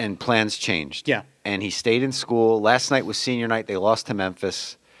 And plans changed. Yeah. And he stayed in school. Last night was senior night. They lost to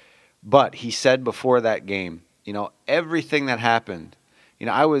Memphis. But he said before that game, everything that happened,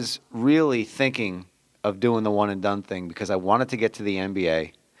 I was really thinking of doing the one and done thing because I wanted to get to the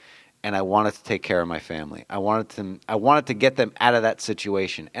NBA. And I wanted to take care of my family. I wanted to get them out of that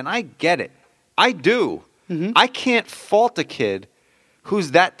situation. And I get it. I do. I can't fault a kid who's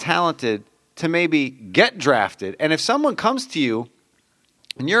that talented to maybe get drafted. And if someone comes to you,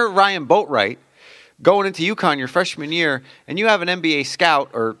 and you're Ryan Boatwright, going into UConn your freshman year, and you have an NBA scout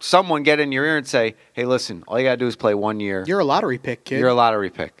or someone get in your ear and say, hey, listen, all you got to do is play 1 year. You're a lottery pick, kid. You're a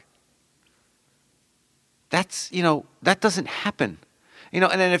lottery pick. That's, that doesn't happen. And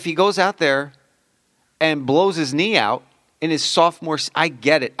then if he goes out there and blows his knee out in his sophomore, I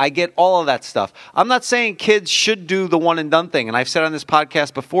get it. I get all of that stuff. I'm not saying kids should do the one and done thing. And I've said on this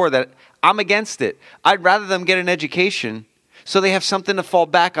podcast before that I'm against it. I'd rather them get an education so they have something to fall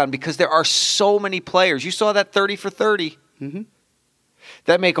back on because there are so many players. You saw that 30 for 30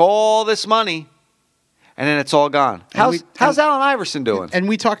 that make all this money and then it's all gone. How's Allen Iverson doing? And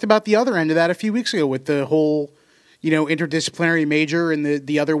we talked about the other end of that a few weeks ago with the whole interdisciplinary major and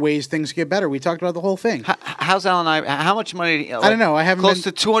the other ways things get better. We talked about the whole thing. How's Allen Iverson? How much money? I don't know. I haven't close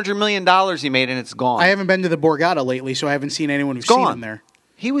to $200 million he made, and it's gone. I haven't been to the Borgata lately, so I haven't seen anyone who's seen him there.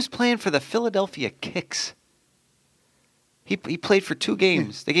 He was playing for the Philadelphia Kicks. He played for 2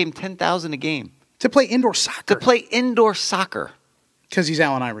 games. They gave him $10,000 a game to play indoor soccer. Because he's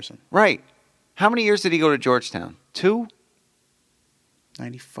Allen Iverson, right? How many years did he go to Georgetown? 2.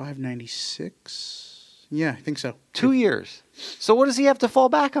 95, 96. Yeah, I think so. 2 years. So what does he have to fall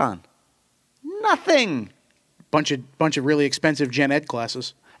back on? Nothing. Bunch of really expensive gen ed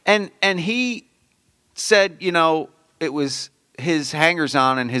classes. And he said, it was his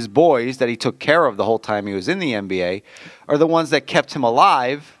hangers-on and his boys that he took care of the whole time he was in the NBA are the ones that kept him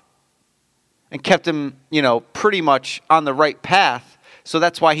alive and kept him, pretty much on the right path. So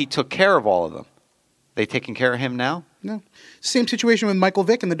that's why he took care of all of them. They taking care of him now? No. Same situation with Michael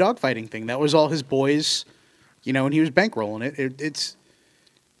Vick and the dogfighting thing. That was all his boys, and he was bankrolling it.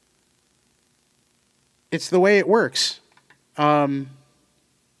 It's the way it works. There's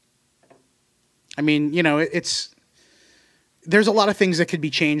a lot of things that could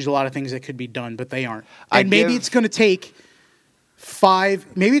be changed, a lot of things that could be done, but they aren't. And maybe it's going to take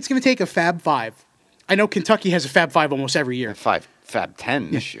a Fab 5. I know Kentucky has a Fab 5 almost every year. Fab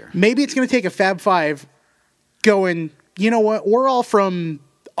 10 this year. Maybe it's going to take a Fab 5 going, you know what, we're all from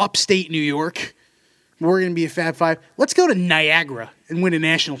upstate New York. We're going to be a Fab 5. Let's go to Niagara and win a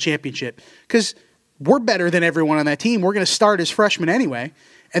national championship because we're better than everyone on that team. We're going to start as freshmen anyway.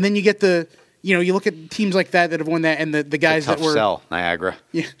 And then you get you look at teams like that have won that and the guys that were. Sell, Niagara.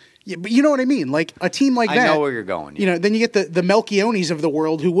 Yeah, but you know what I mean? Like a team like that. I know where you're going. Yeah. Then you get the Melchionis of the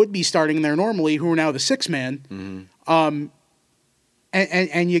world who would be starting there normally, who are now the sixth man. Mm-hmm.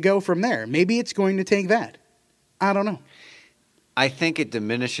 And you go from there. Maybe it's going to take that. I don't know. I think it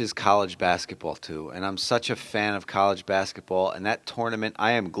diminishes college basketball too, and I'm such a fan of college basketball. And that tournament,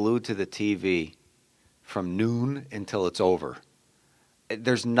 I am glued to the TV from noon until it's over.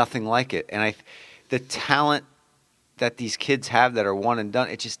 There's nothing like it, and the talent that these kids have that are one and done,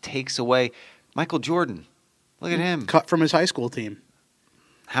 it just takes away. Michael Jordan, look at him, cut from his high school team.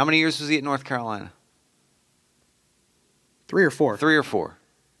 How many years was he at North Carolina? 3 or 4. 3 or 4.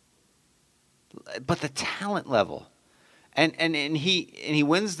 But the talent level. And he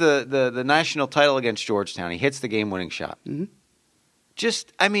wins the national title against Georgetown. He hits the game-winning shot.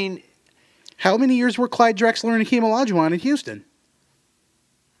 Mm-hmm. How many years were Clyde Drexler and Hakeem Olajuwon in Houston?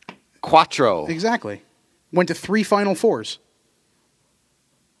 Quattro. Exactly. Went to 3 Final Fours.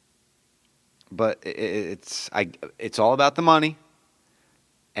 But it's all about the money.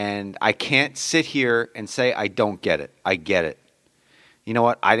 And I can't sit here and say I don't get it. I get it. You know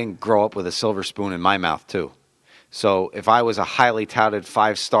what? I didn't grow up with a silver spoon in my mouth, too. So if I was a highly touted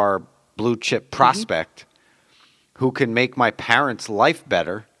 5-star blue chip prospect who can make my parents' life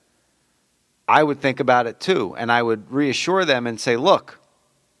better, I would think about it, too. And I would reassure them and say, look,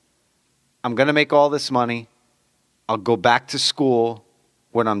 I'm going to make all this money. I'll go back to school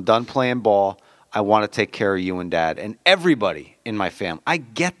when I'm done playing ball. I want to take care of you and Dad and everybody in my family. I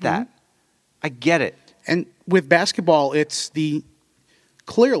get that. I get it. And with basketball, it's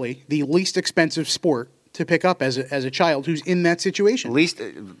clearly the least expensive sport to pick up as a child who's in that situation. Least,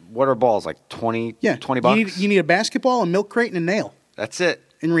 what are balls, like 20 $20? You need a basketball, a milk crate, and a nail. That's it.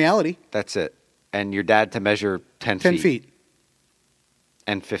 In reality. That's it. And your dad to measure 10 feet. 10 feet.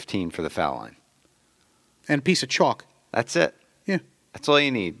 And 15 for the foul line. And a piece of chalk. That's it. Yeah. That's all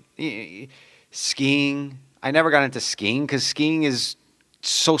you need. Skiing. I never got into skiing because skiing is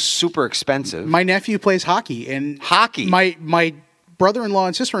so super expensive. My nephew plays hockey. And hockey? My brother-in-law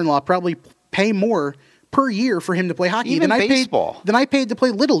and sister-in-law probably pay more per year for him to play hockey than I paid to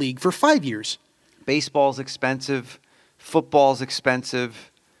play Little League for 5 years. Baseball's expensive. Football's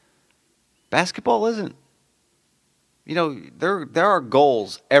expensive. Basketball isn't. There are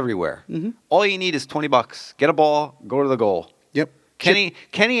goals everywhere. Mm-hmm. All you need is $20. Get a ball, go to the goal. Yep.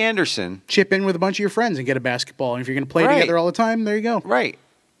 Kenny Anderson. Chip in with a bunch of your friends and get a basketball. And if you're going to play together all the time, there you go. Right.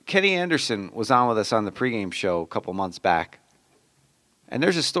 Kenny Anderson was on with us on the pregame show a couple months back. And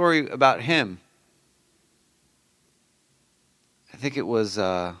there's a story about him. I think it was...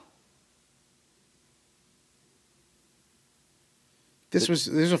 This was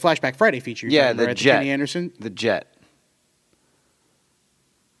a Flashback Friday feature. The Jet. Kenny Anderson? The Jet.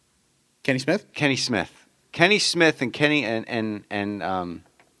 Kenny Smith? Kenny Smith. Kenny Smith and Kenny and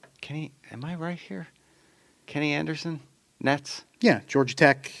Kenny, am I right here? Kenny Anderson? Nets? Yeah, Georgia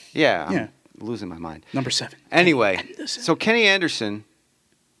Tech. Yeah, I'm losing my mind. Number 7. Anyway, so Kenny Anderson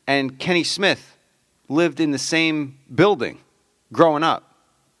and Kenny Smith lived in the same building growing up.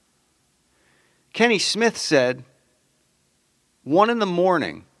 Kenny Smith said, 1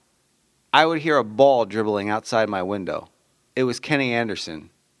 a.m, I would hear a ball dribbling outside my window. It was Kenny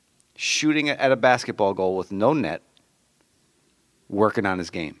Anderson shooting at a basketball goal with no net, working on his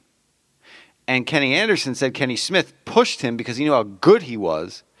game. And Kenny Anderson said Kenny Smith pushed him because he knew how good he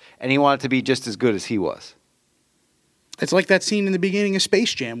was, and he wanted to be just as good as he was. It's like that scene in the beginning of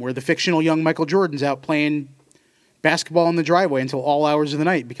Space Jam where the fictional young Michael Jordan's out playing basketball in the driveway until all hours of the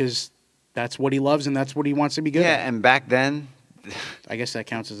night because that's what he loves and that's what he wants to be good at. Yeah, and back then... I guess that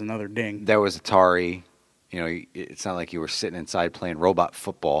counts as another ding. There was Atari. It's not like you were sitting inside playing robot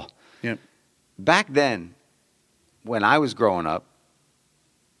football. Yep. Back then, when I was growing up,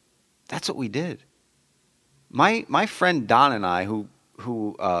 that's what we did. My friend Don and I, who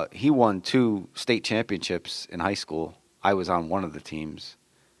he won 2 state championships in high school. I was on one of the teams.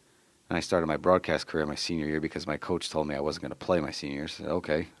 And I started my broadcast career my senior year because my coach told me I wasn't going to play my senior year. So I said,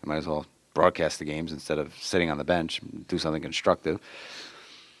 okay, I might as well broadcast the games instead of sitting on the bench and do something constructive.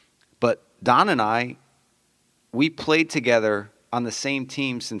 But Don and I, we played together on the same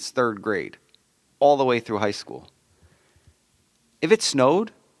team since 3rd grade, all the way through high school. If it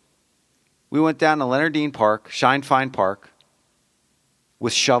snowed, we went down to Leonard Dean Park, Shine Fine Park,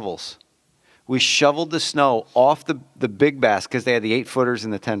 with shovels. We shoveled the snow off the big bass because they had the 8-footers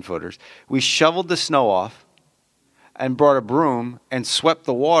and the 10-footers. We shoveled the snow off and brought a broom and swept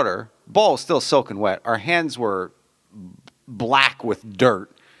the water. Ball was still soaking wet. Our hands were black with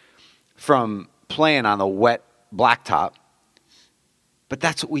dirt from playing on the wet blacktop. But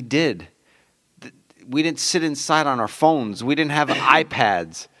that's what we did. We didn't sit inside on our phones. We didn't have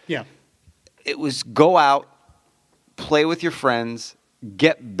iPads. Yeah. It was go out, play with your friends,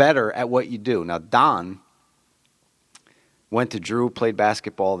 get better at what you do. Now, Don went to Drew, played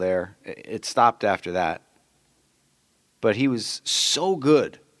basketball there. It stopped after that. But he was so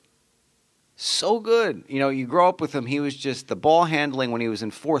good. So good. You grow up with him. He was just the ball handling when he was in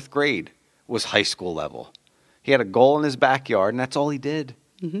 4th grade was high school level. He had a goal in his backyard, and that's all he did.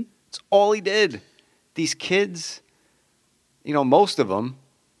 Mm-hmm. That's all he did. These kids, most of them,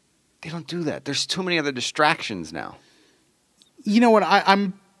 they don't do that. There's too many other distractions now. You know what?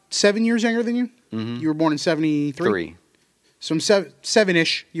 I'm 7 years younger than you. Mm-hmm. You were born in 73? 3. So I'm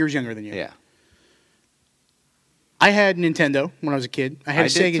 7-ish years younger than you. Yeah. I had Nintendo when I was a kid. I had a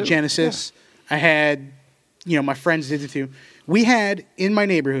Sega too. Genesis. Yeah. I had, my friends did it too. We had, in my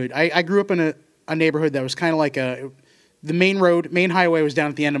neighborhood, I grew up in a neighborhood that was kind of like the main highway was down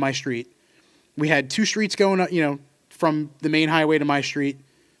at the end of my street. We had 2 streets going up, from the main highway to my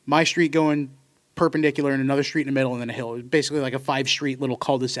street going perpendicular and another street in the middle and then a hill. It was basically like a 5-street little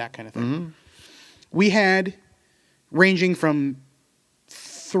cul-de-sac kind of thing. Mm-hmm. We had, ranging from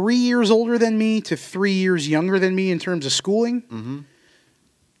 3 years older than me to 3 years younger than me in terms of schooling, mm-hmm.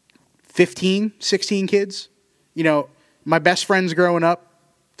 15, 16 kids. My best friends growing up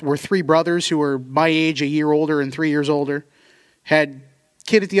were 3 brothers who were my age, a year older and 3 years older. Had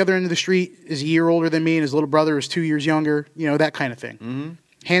kid at the other end of the street is a year older than me and his little brother is 2 years younger. That kind of thing. Mm-hmm.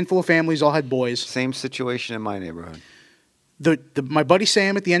 Handful of families all had boys. Same situation in my neighborhood. My buddy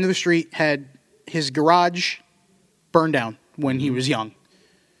Sam at the end of the street had his garage burned down when he was young.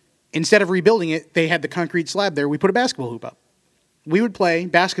 Instead of rebuilding it, they had the concrete slab there. We put a basketball hoop up. We would play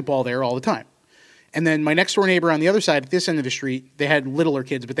basketball there all the time. And then my next door neighbor on the other side, at this end of the street, they had littler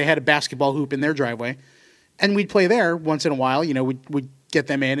kids, but they had a basketball hoop in their driveway. And we'd play there once in a while. We'd get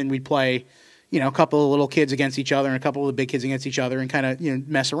them in and we'd play, a couple of little kids against each other and a couple of the big kids against each other and kind of,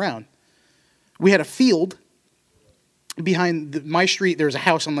 mess around. We had a field behind my street. There was a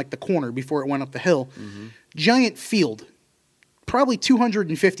house on like the corner before it went up the hill. Mm-hmm. Giant field, probably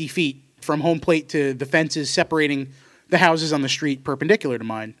 250 feet from home plate to the fences separating the houses on the street perpendicular to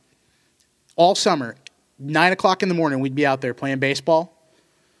mine. All summer, 9 o'clock in the morning, we'd be out there playing baseball.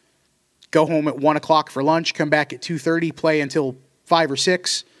 Go home at 1 o'clock for lunch, come back at 2:30, play until 5 or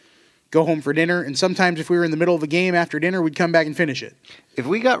 6, go home for dinner, and sometimes if we were in the middle of a game after dinner, we'd come back and finish it.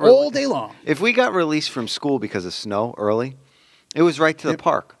 All day long. If we got released from school because of snow early, it was right to the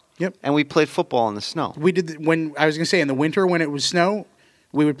park. Yep. And we played football in the snow. We did in the winter when it was snow,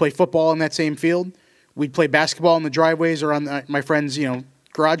 we would play football in that same field. We'd play basketball in the driveways or on my friend's,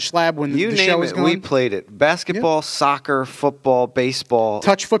 garage slab when the show was going. We played it. Basketball, soccer, football, baseball.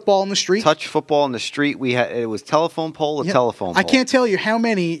 Touch football in the street. It was telephone pole to telephone pole. I can't tell you how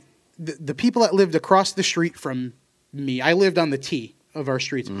many the people that lived across the street from me. I lived on the T of our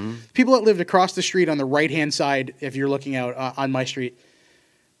streets. Mm-hmm. People that lived across the street on the right-hand side, if you're looking out on my street,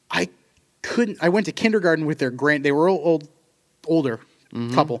 I went to kindergarten with their they were older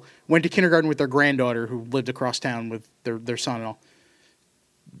mm-hmm. couple. Went to kindergarten with their granddaughter who lived across town with their son and all.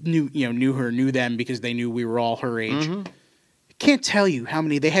 Knew them because they knew we were all her age. Mm-hmm. Can't tell you how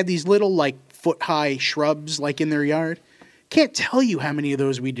many. They had these little like foot-high shrubs like in their yard. Can't tell you how many of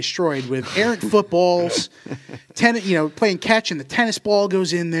those we destroyed with errant footballs, playing catch and the tennis ball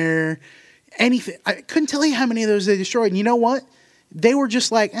goes in there. Anything. I couldn't tell you how many of those they destroyed. And you know what? They were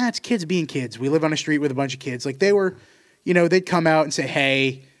just like, it's kids being kids. We live on a street with a bunch of kids. Like they were, they'd come out and say,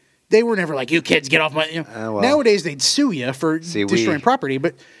 hey. They were never like, you kids, get off my... Nowadays, they'd sue you for destroying property.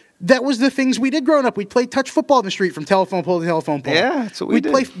 But That was the things we did growing up. We'd play touch football in the street from telephone pole to telephone pole. Yeah, that's what we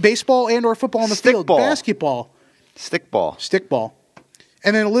did. We'd play baseball and or football on the field. Stickball. Basketball. Stickball.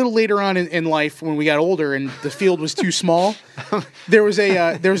 And then a little later on in life, when we got older and the field was too small, there was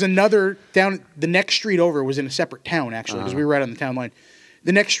another down the next street over was in a separate town actually because we were right on the town line.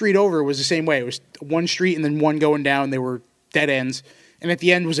 The next street over was the same way. It was one street and then one going down. They were dead ends, and at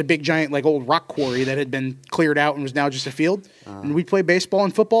the end was a big giant like old rock quarry that had been cleared out and was now just a field. And we'd play baseball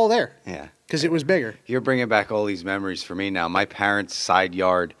and football there. Yeah, because it was bigger. You're bringing back all these memories for me now. My parents' side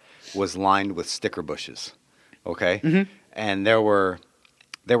yard was lined with sticker bushes. Okay, and there were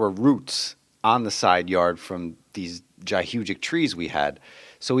roots on the side yard from these gigantic trees we had.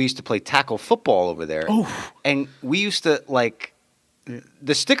 So we used to play tackle football over there. Oh. And we used to,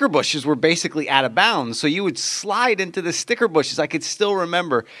 the sticker bushes were basically out of bounds. So you would slide into the sticker bushes. I could still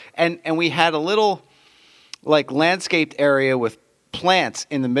remember. And we had a little, landscaped area with plants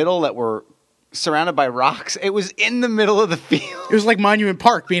in the middle that were surrounded by rocks. It was in the middle of the field. It was like Monument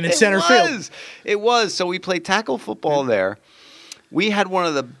Park being in center field. It was. So we played tackle football there. We had one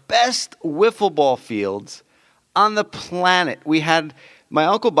of the best wiffle ball fields on the planet. We had my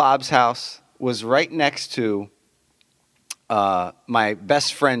Uncle Bob's house was right next to my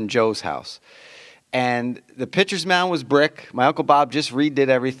best friend Joe's house. And the pitcher's mound was brick. My Uncle Bob just redid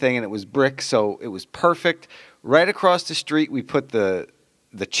everything, and it was brick, so it was perfect. Right across the street, we put the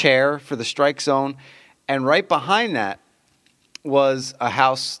chair for the strike zone. And right behind that was a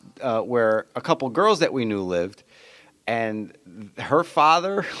house where a couple girls that we knew lived. And her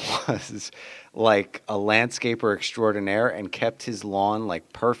father was like a landscaper extraordinaire and kept his lawn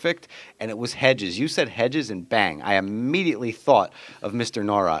perfect. And it was hedges. You said hedges and bang. I immediately thought of Mr.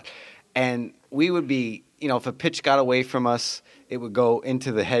 Norot. And we would be, if a pitch got away from us, it would go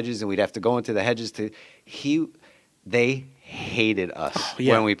into the hedges and we'd have to go into the hedges they hated us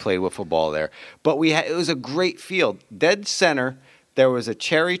when we played wiffle ball there. But it was a great field. Dead center, there was a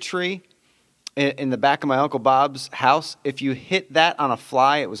cherry tree in the back of my Uncle Bob's house. If you hit that on a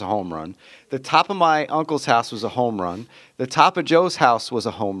fly, it was a home run. The top of my uncle's house was a home run. The top of Joe's house was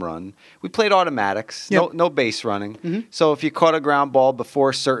a home run. We played automatics, no base running. So if you caught a ground ball before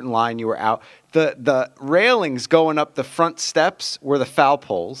a certain line, you were out. The railings going up the front steps were the foul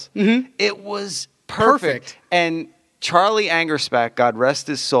poles. It was perfect. And Charlie Angersback, God rest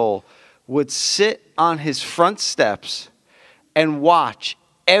his soul, would sit on his front steps and watch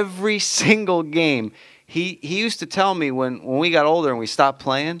every single game. He used to tell me when we got older and we stopped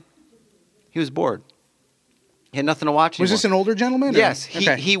playing, he was bored. He had nothing to watch anymore. Was this an older gentleman? Yes.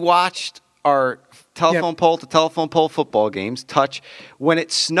 He watched our telephone pole to telephone pole football games, touch. When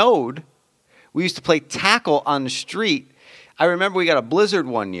it snowed, we used to play tackle on the street. I remember we got a blizzard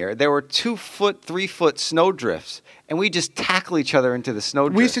one year. There were 2-foot, 3-foot snow drifts, and we just tackle each other into the snow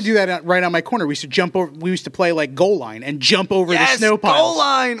drifts. We used to do that right on my corner. We used to jump over. We used to play goal line and jump over the snow piles. Goal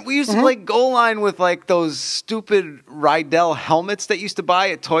line. We used to play goal line with those stupid Rydell helmets that used to buy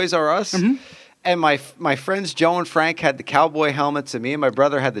at Toys R Us. And my friends Joe and Frank had the cowboy helmets, and me and my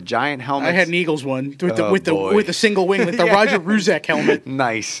brother had the giant helmets. I had an Eagles one with the single wing with the Roger Ruzek helmet.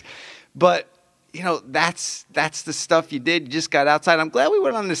 Nice, but. That's the stuff you did. You just got outside. I'm glad we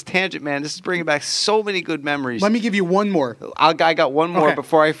went on this tangent, man. This is bringing back so many good memories. Let me give you one more. I got one more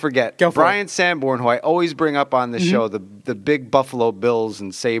before I forget. Go for Brian it. Sanborn, who I always bring up on this show, the big Buffalo Bills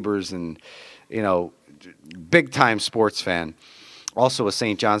and Sabres and, big-time sports fan. Also a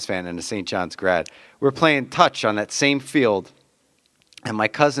St. John's fan and a St. John's grad. We're playing touch on that same field, and my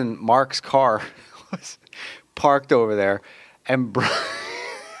cousin Mark's car was parked over there, and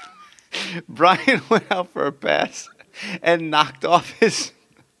Brian went out for a pass and knocked off his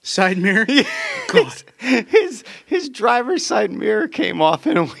side mirror. God. His driver's side mirror came off,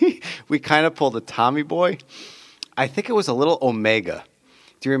 and we kind of pulled a Tommy boy. I think it was a little Omega.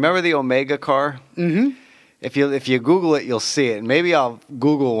 Do you remember the Omega car? Mm-hmm. If you Google it, you'll see it. And maybe I'll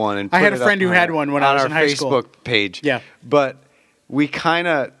Google one and put I had a friend who had one when I was in high school. On our Facebook page. Yeah, but. We kind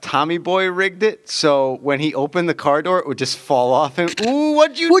of Tommy Boy rigged it, so when he opened the car door, it would just fall off. And ooh,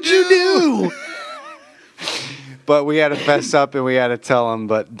 what'd you do? But we had to fess up and we had to tell him.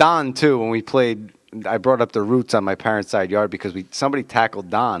 But Don too, when we played, I brought up the roots on my parents' side yard because somebody tackled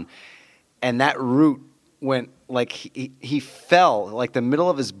Don, and that root went he fell, the middle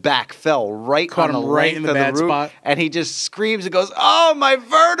of his back fell right Caught on him the right length in the of bad the root, spot, and he just screams and goes, "Oh, my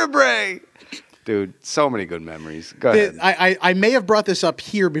vertebrae!" Dude, so many good memories. Go ahead. I may have brought this up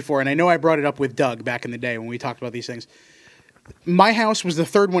here before, and I know I brought it up with Doug back in the day when we talked about these things. My house was the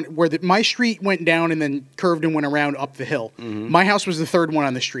third one where my street went down and then curved and went around up the hill. My house was the third one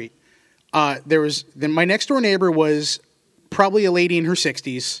on the street. My next door neighbor was probably a lady in her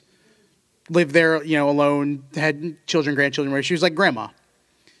 60s, lived there, alone, had children, grandchildren. She was like grandma.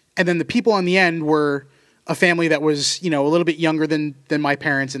 And then the people on the end were a family that was, a little bit younger than my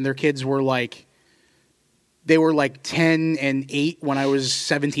parents, and their kids were they were 10 and 8 when I was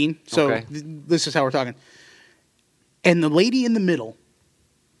 17. So this is how we're talking. And the lady in the middle,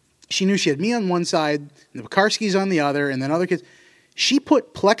 she knew she had me on one side, and the Pekarskis on the other, and then other kids. She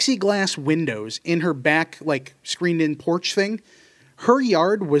put plexiglass windows in her back, screened-in porch thing. Her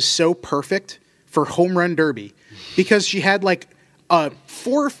yard was so perfect for home run derby because she had a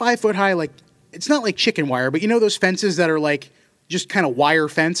 4 or 5 foot high, it's not like chicken wire, but those fences that are just kind of wire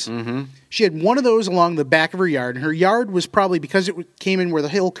fence? Mm-hmm. She had one of those along the back of her yard, and her yard was probably, because it came in where the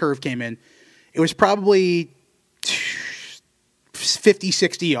hill curve came in, it was probably 50,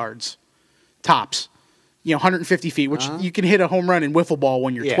 60 yards tops. 150 feet, which you can hit a home run in wiffle ball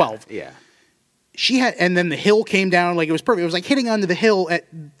when you're 12. Yeah. She had, and then the hill came down it was perfect. It was like hitting onto the hill at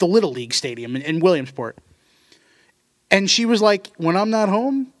the Little League Stadium in Williamsport. And she was like, when I'm not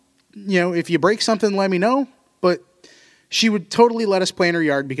home, if you break something, let me know. But she would totally let us play in her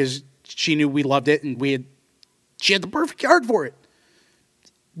yard because she knew we loved it, and she had the perfect yard for it.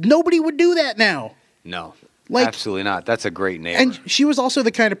 Nobody would do that now. No. Absolutely not. That's a great neighbor. And she was also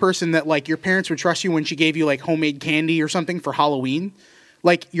the kind of person that your parents would trust you when she gave you homemade candy or something for Halloween.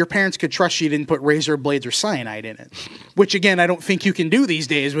 Your parents could trust she didn't put razor blades or cyanide in it, which again, I don't think you can do these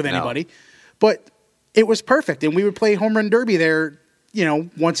days with anybody, but it was perfect. And we would play home run derby there,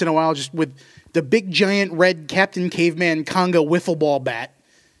 once in a while, just with the big giant red Captain Caveman Conga wiffle ball bat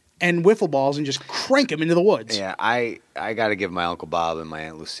and wiffle balls and just crank them into the woods. Yeah, I got to give my Uncle Bob and my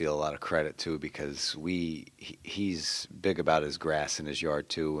Aunt Lucille a lot of credit, too, because he's big about his grass in his yard,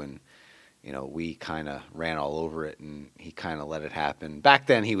 too, and, we kind of ran all over it, and he kind of let it happen. Back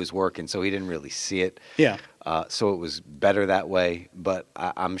then, he was working, so he didn't really see it. Yeah. So it was better that way, but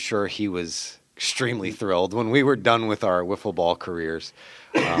I'm sure he was extremely thrilled when we were done with our wiffle ball careers.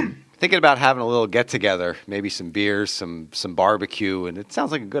 Thinking about having a little get-together, maybe some beers, some barbecue, and it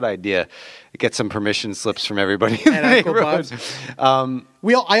sounds like a good idea. Get some permission slips from everybody in the neighborhood.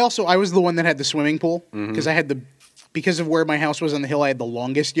 I was the one that had the swimming pool because because of where my house was on the hill, I had the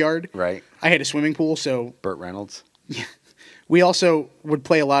longest yard. Right. I had a swimming pool, so Burt Reynolds. Yeah. We also would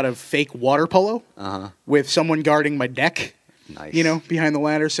play a lot of fake water polo with someone guarding my deck. Nice. Behind the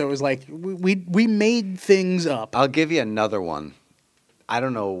ladder. So it was we made things up. I'll give you another one. I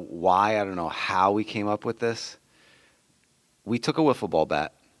don't know why. I don't know how we came up with this. We took a wiffle ball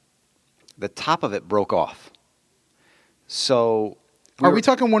bat. The top of it broke off. So... Are we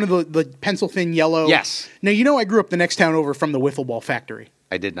talking one of the pencil-thin yellow? Yes. Now, I grew up the next town over from the wiffle ball factory.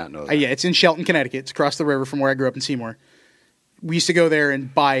 I did not know that. Yeah, it's in Shelton, Connecticut. It's across the river from where I grew up in Seymour. We used to go there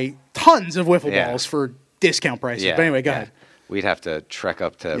and buy tons of wiffle balls for discount prices. Yeah, but anyway, go ahead. We'd have to trek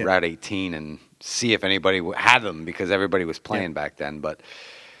up to Route 18 and see if anybody had them because everybody was playing back then. But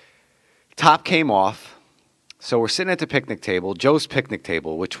top came off. So we're sitting at the picnic table, Joe's picnic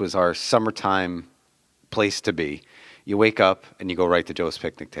table, which was our summertime place to be. You wake up and you go right to Joe's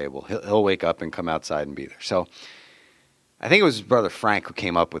picnic table. He'll wake up and come outside and be there. So I think it was his brother Frank who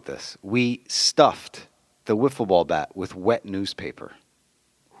came up with this. We stuffed the wiffle ball bat with wet newspaper,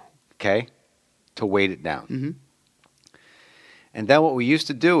 okay, to weight it down. Mm-hmm. And then what we used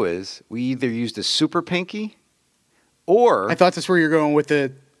to do is we either used a super pinky or... I thought that's where you're going with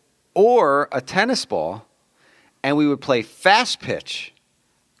the... Or a tennis ball, and we would play fast pitch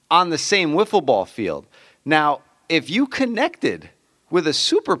on the same wiffle ball field. Now, if you connected with a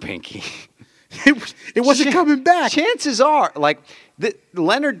super pinky... it wasn't coming back. Chances are,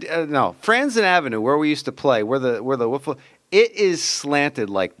 Franzen Avenue, where we used to play, where the wiffle... It is slanted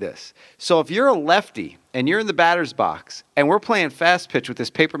like this. So if you're a lefty and you're in the batter's box and we're playing fast pitch with this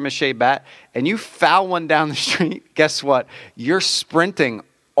paper mache bat and you foul one down the street, guess what? You're sprinting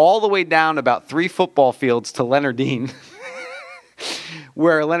all the way down about 3 football fields to Leonardine,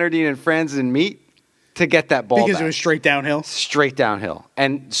 where Leonardine and Franzen meet to get that ball because back. It was straight downhill? Straight downhill.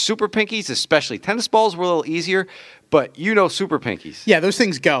 And super pinkies especially. Tennis balls were a little easier, but super pinkies. Yeah, those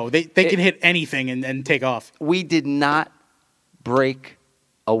things go. They can hit anything and take off. We did not break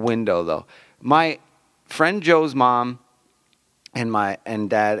a window, though. My friend Joe's mom and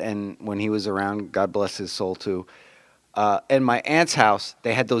dad, and when he was around, God bless his soul too, and my aunt's house,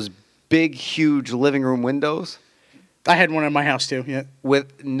 they had those big, huge living room windows. I had one in my house too, yeah.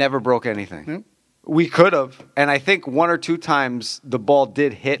 Never broke anything. Yep. We could have, and I think 1 or 2 times the ball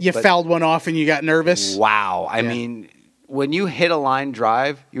did hit. You fouled one off and you got nervous? Wow. I mean, when you hit a line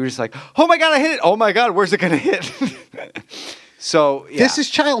drive, you were just like, oh my God, I hit it. Oh my God, where's it going to hit? So, yeah. This is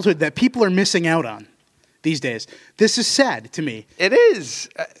childhood that people are missing out on. these days. This is sad to me. It is.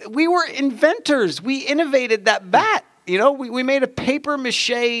 We were inventors. We innovated that bat. You know, we made a paper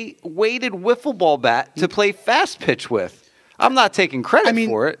mache weighted wiffle ball bat to play fast pitch with. I'm not taking credit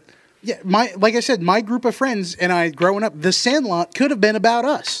for it. Yeah, like I said, my group of friends and I growing up, the Sandlot could have been about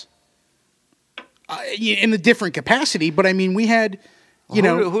us in a different capacity. But I mean, we had,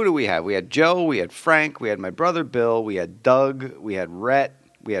 who do we have? We had Joe, we had Frank, we had my brother Bill, we had Doug, we had Rhett,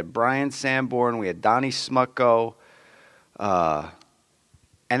 we had Brian Sanborn, we had Donnie Smucko, and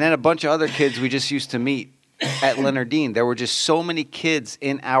then a bunch of other kids we just used to meet at Leonardine. There were just so many kids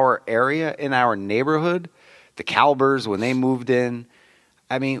in our area, in our neighborhood. The Calbers, when they moved in,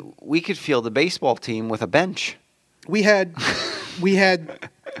 I mean, we could field a baseball team with a bench. We had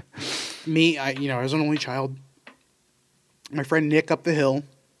me. I was an only child. My friend Nick up the hill.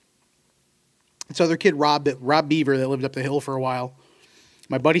 This other kid, Rob Beaver, that lived up the hill for a while.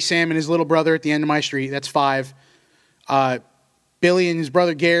 My buddy Sam and his little brother at the end of my street. That's 5. Billy and his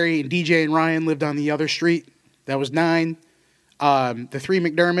brother Gary and DJ and Ryan lived on the other street. That was 9. The 3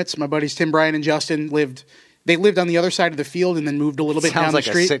 McDermotts, my buddies Tim, Brian, and Justin lived on the other side of the field and then moved a little bit down the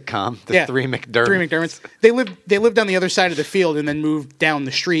street. Sounds like a sitcom. The 3 McDermotts. 3 McDermotts. They lived on the other side of the field and then moved down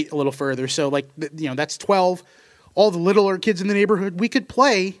the street a little further. So that's 12. All the littler kids in the neighborhood, we could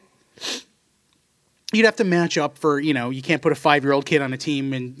play. You'd have to match up for, you can't put a 5-year-old kid on a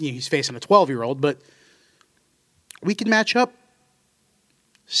team and he's facing a 12-year-old, but we could match up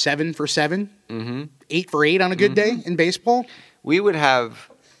 7 for 7, 8 for 8 on a good day in baseball. We would have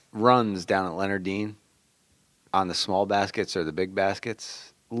runs down at Leonardine on the small baskets or the big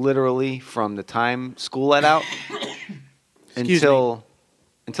baskets, literally from the time school let out until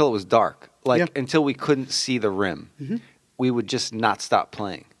it was dark, until we couldn't see the rim. Mm-hmm. We would just not stop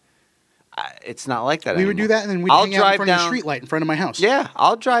playing. It's not like that anymore. We would do that, and then we'd hang out in front of the street light in front of my house. Yeah,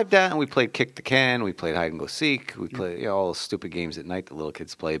 I'll drive down, and we played kick the can, we played hide and go seek, we played all the stupid games at night that little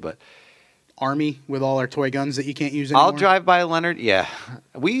kids play, but Army with all our toy guns that you can't use anymore. I'll drive by Leonard. Yeah,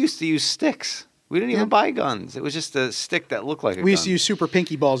 we used to use sticks. We didn't even buy guns. It was just a stick that looked like a gun. We used to use super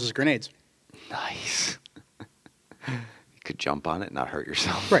pinky balls as grenades. Nice. You could jump on it and not hurt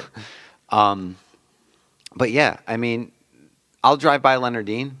yourself. Right. But yeah, I mean, I'll drive by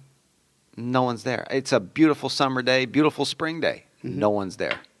Leonardine. No one's there. It's a beautiful summer day, beautiful spring day. Mm-hmm. No one's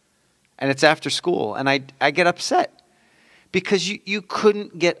there. And it's after school, and I get upset because you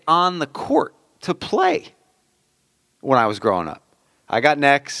couldn't get on the court to play when I was growing up. I got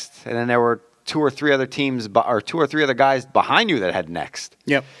next, and then there were 2 or 3 other teams or 2 or 3 other guys behind you that had next.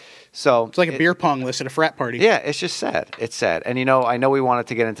 Yep. So it's like a beer pong list at a frat party. Yeah, it's just sad. It's sad. And I know we wanted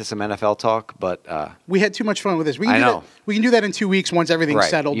to get into some NFL talk, but we had too much fun with this. We can do that in 2 weeks once everything's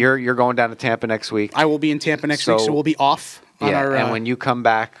settled. You're going down to Tampa next week. I will be in Tampa next week, so we'll be off on our and when you come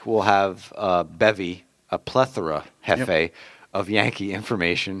back, we'll have a plethora of Yankee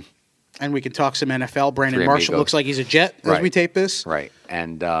information. And we can talk some NFL. Brandon Marshall looks like he's a Jet as we tape this. Right.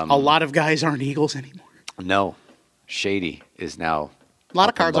 And a lot of guys aren't Eagles anymore. No. Shady is now. A lot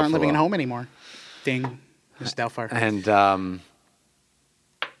of cards aren't living at home anymore. Ding. Just Doubtfire. And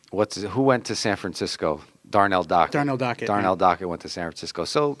who went to San Francisco? Darnell Dockett. Darnell Dockett went to San Francisco.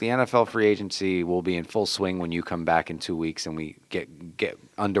 So the NFL free agency will be in full swing when you come back in 2 weeks and we get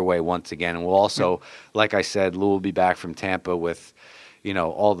underway once again. And we'll also, like I said, Lou will be back from Tampa with,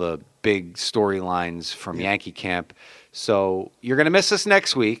 all the big storylines from Yankee camp. So you're going to miss us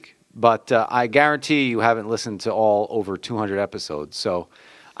next week, but I guarantee you haven't listened to all over 200 episodes. So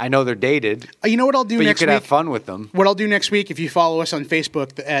I know they're dated. You know what I'll do next week? But you could have fun with them. What I'll do next week, if you follow us on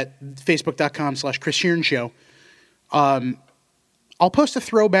Facebook at facebook.com/Chris Shearn Show, I'll post a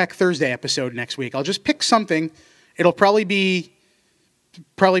Throwback Thursday episode next week. I'll just pick something. It'll probably be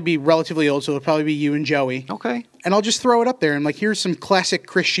relatively old, so it'll probably be you and Joey. Okay. And I'll just throw it up there and here's some classic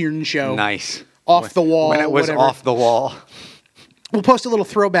Chris Shearn Show. Nice. Off the wall. When it was off the wall. We'll post a little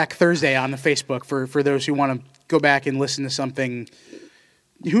Throwback Thursday on the Facebook for those who want to go back and listen to something.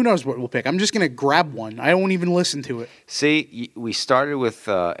 Who knows what we'll pick? I'm just going to grab one. I won't even listen to it. See, we started with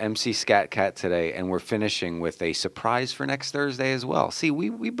MC Scat Cat today, and we're finishing with a surprise for next Thursday as well. See,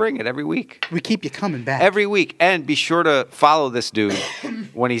 we bring it every week. We keep you coming back. Every week. And be sure to follow this dude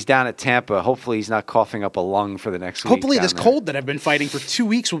when he's down at Tampa. Hopefully he's not coughing up a lung for the next week. Hopefully this cold that I've been fighting for 2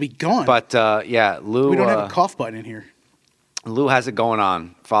 weeks will be gone. But, Lou... We don't have a cough button in here. Lou has it going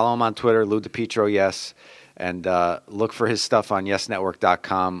on. Follow him on Twitter, Lou DiPietro, yes. And look for his stuff on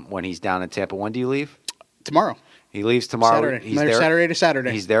YesNetwork.com when he's down in Tampa. When do you leave? Tomorrow. He leaves tomorrow. Saturday. Saturday to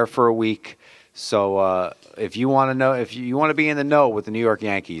Saturday. He's there for a week. So if you want to know, if you want to be in the know with the New York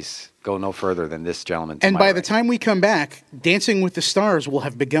Yankees, go no further than this gentleman. And by the time we come back, Dancing with the Stars will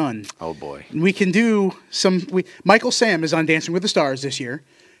have begun. Oh boy, we can do some. Michael Sam is on Dancing with the Stars this year.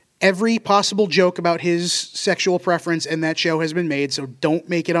 Every possible joke about his sexual preference in that show has been made, so don't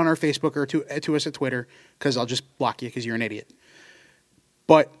make it on our Facebook or to us at Twitter, because I'll just block you because you're an idiot.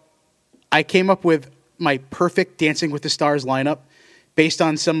 But I came up with my perfect Dancing with the Stars lineup based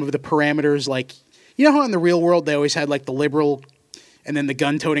on some of the parameters, like, you know how in the real world they always had like the liberal and then the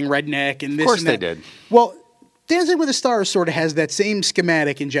gun-toting redneck and this and that? Of course they did. Well, Dancing with the Stars sort of has that same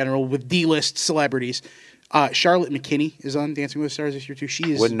schematic in general with D-list celebrities. Charlotte McKinney is on Dancing with the Stars this year too.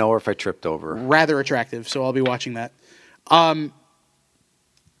 She is wouldn't know her if I tripped over. Rather attractive, so I'll be watching that.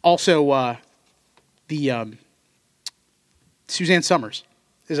 Also, Suzanne Summers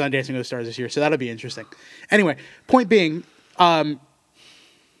is on Dancing with the Stars this year, so that'll be interesting. Anyway, point being, I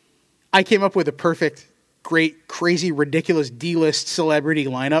came up with a perfect, great, crazy, ridiculous D-list celebrity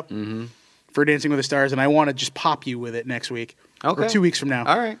lineup for Dancing with the Stars, and I want to just pop you with it next week or 2 weeks from now.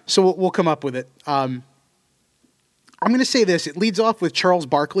 All right. So we'll come up with it. I'm going to say this. It leads off with Charles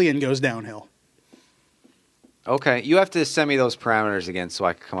Barkley and goes downhill. Okay. You have to send me those parameters again so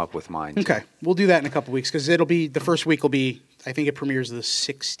I can come up with mine. Okay. We'll do that in a couple weeks because it'll be, the first week will be, I think it premieres the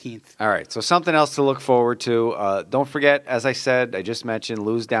 16th. All right. So something else to look forward to. Don't forget, as I said, I just mentioned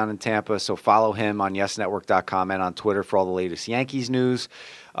Lou's down in Tampa, so follow him on yesnetwork.com and on Twitter for all the latest Yankees news.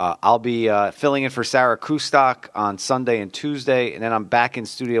 I'll be filling in for Sarah Kustok on Sunday and Tuesday, and then I'm back in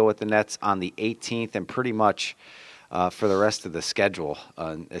studio with the Nets on the 18th and pretty much for the rest of the schedule,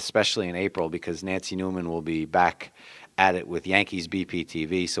 especially in April, because Nancy Newman will be back at it with Yankees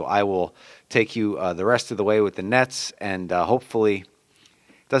BPTV. So I will take you the rest of the way with the Nets, and hopefully,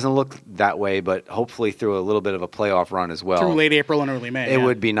 it doesn't look that way, but hopefully through a little bit of a playoff run as well. Through late April and early May. It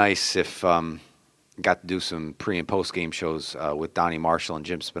would be nice if got to do some pre- and post-game shows with Donnie Marshall and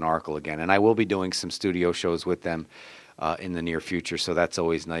Jim Spinarkle again. And I will be doing some studio shows with them in the near future, so that's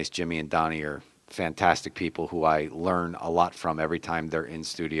always nice. Jimmy and Donnie are fantastic people who I learn a lot from every time they're in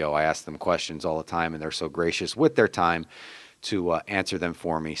studio. I ask them questions all the time, and they're so gracious with their time to answer them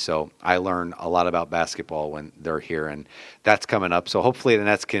for me. So I learn a lot about basketball when they're here, and that's coming up. So hopefully the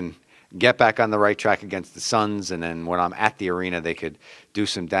Nets can get back on the right track against the Suns, and then when I'm at the arena, they could do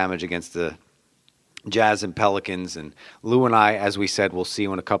some damage against the Jazz and Pelicans. And Lou and I, as we said, we'll see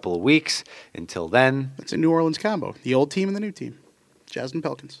you in a couple of weeks. Until then, it's a New Orleans combo, the old team and the new team. Jazz and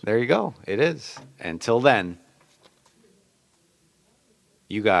Pelicans. There you go. It is. Until then,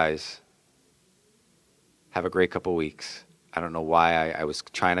 you guys have a great couple weeks. I don't know why I was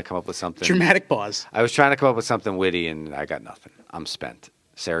trying to come up with something. Dramatic pause. I was trying to come up with something witty, and I got nothing. I'm spent.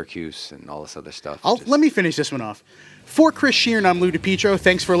 Syracuse and all this other stuff. Let me finish this one off. For Chris Shearn, I'm Lou DiPietro.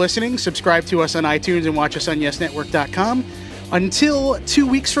 Thanks for listening. Subscribe to us on iTunes and watch us on YesNetwork.com. Until 2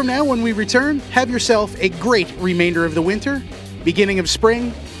 weeks from now when we return, have yourself a great remainder of the winter, beginning of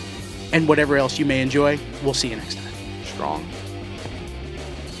spring, and whatever else you may enjoy. We'll see you next time. Strong.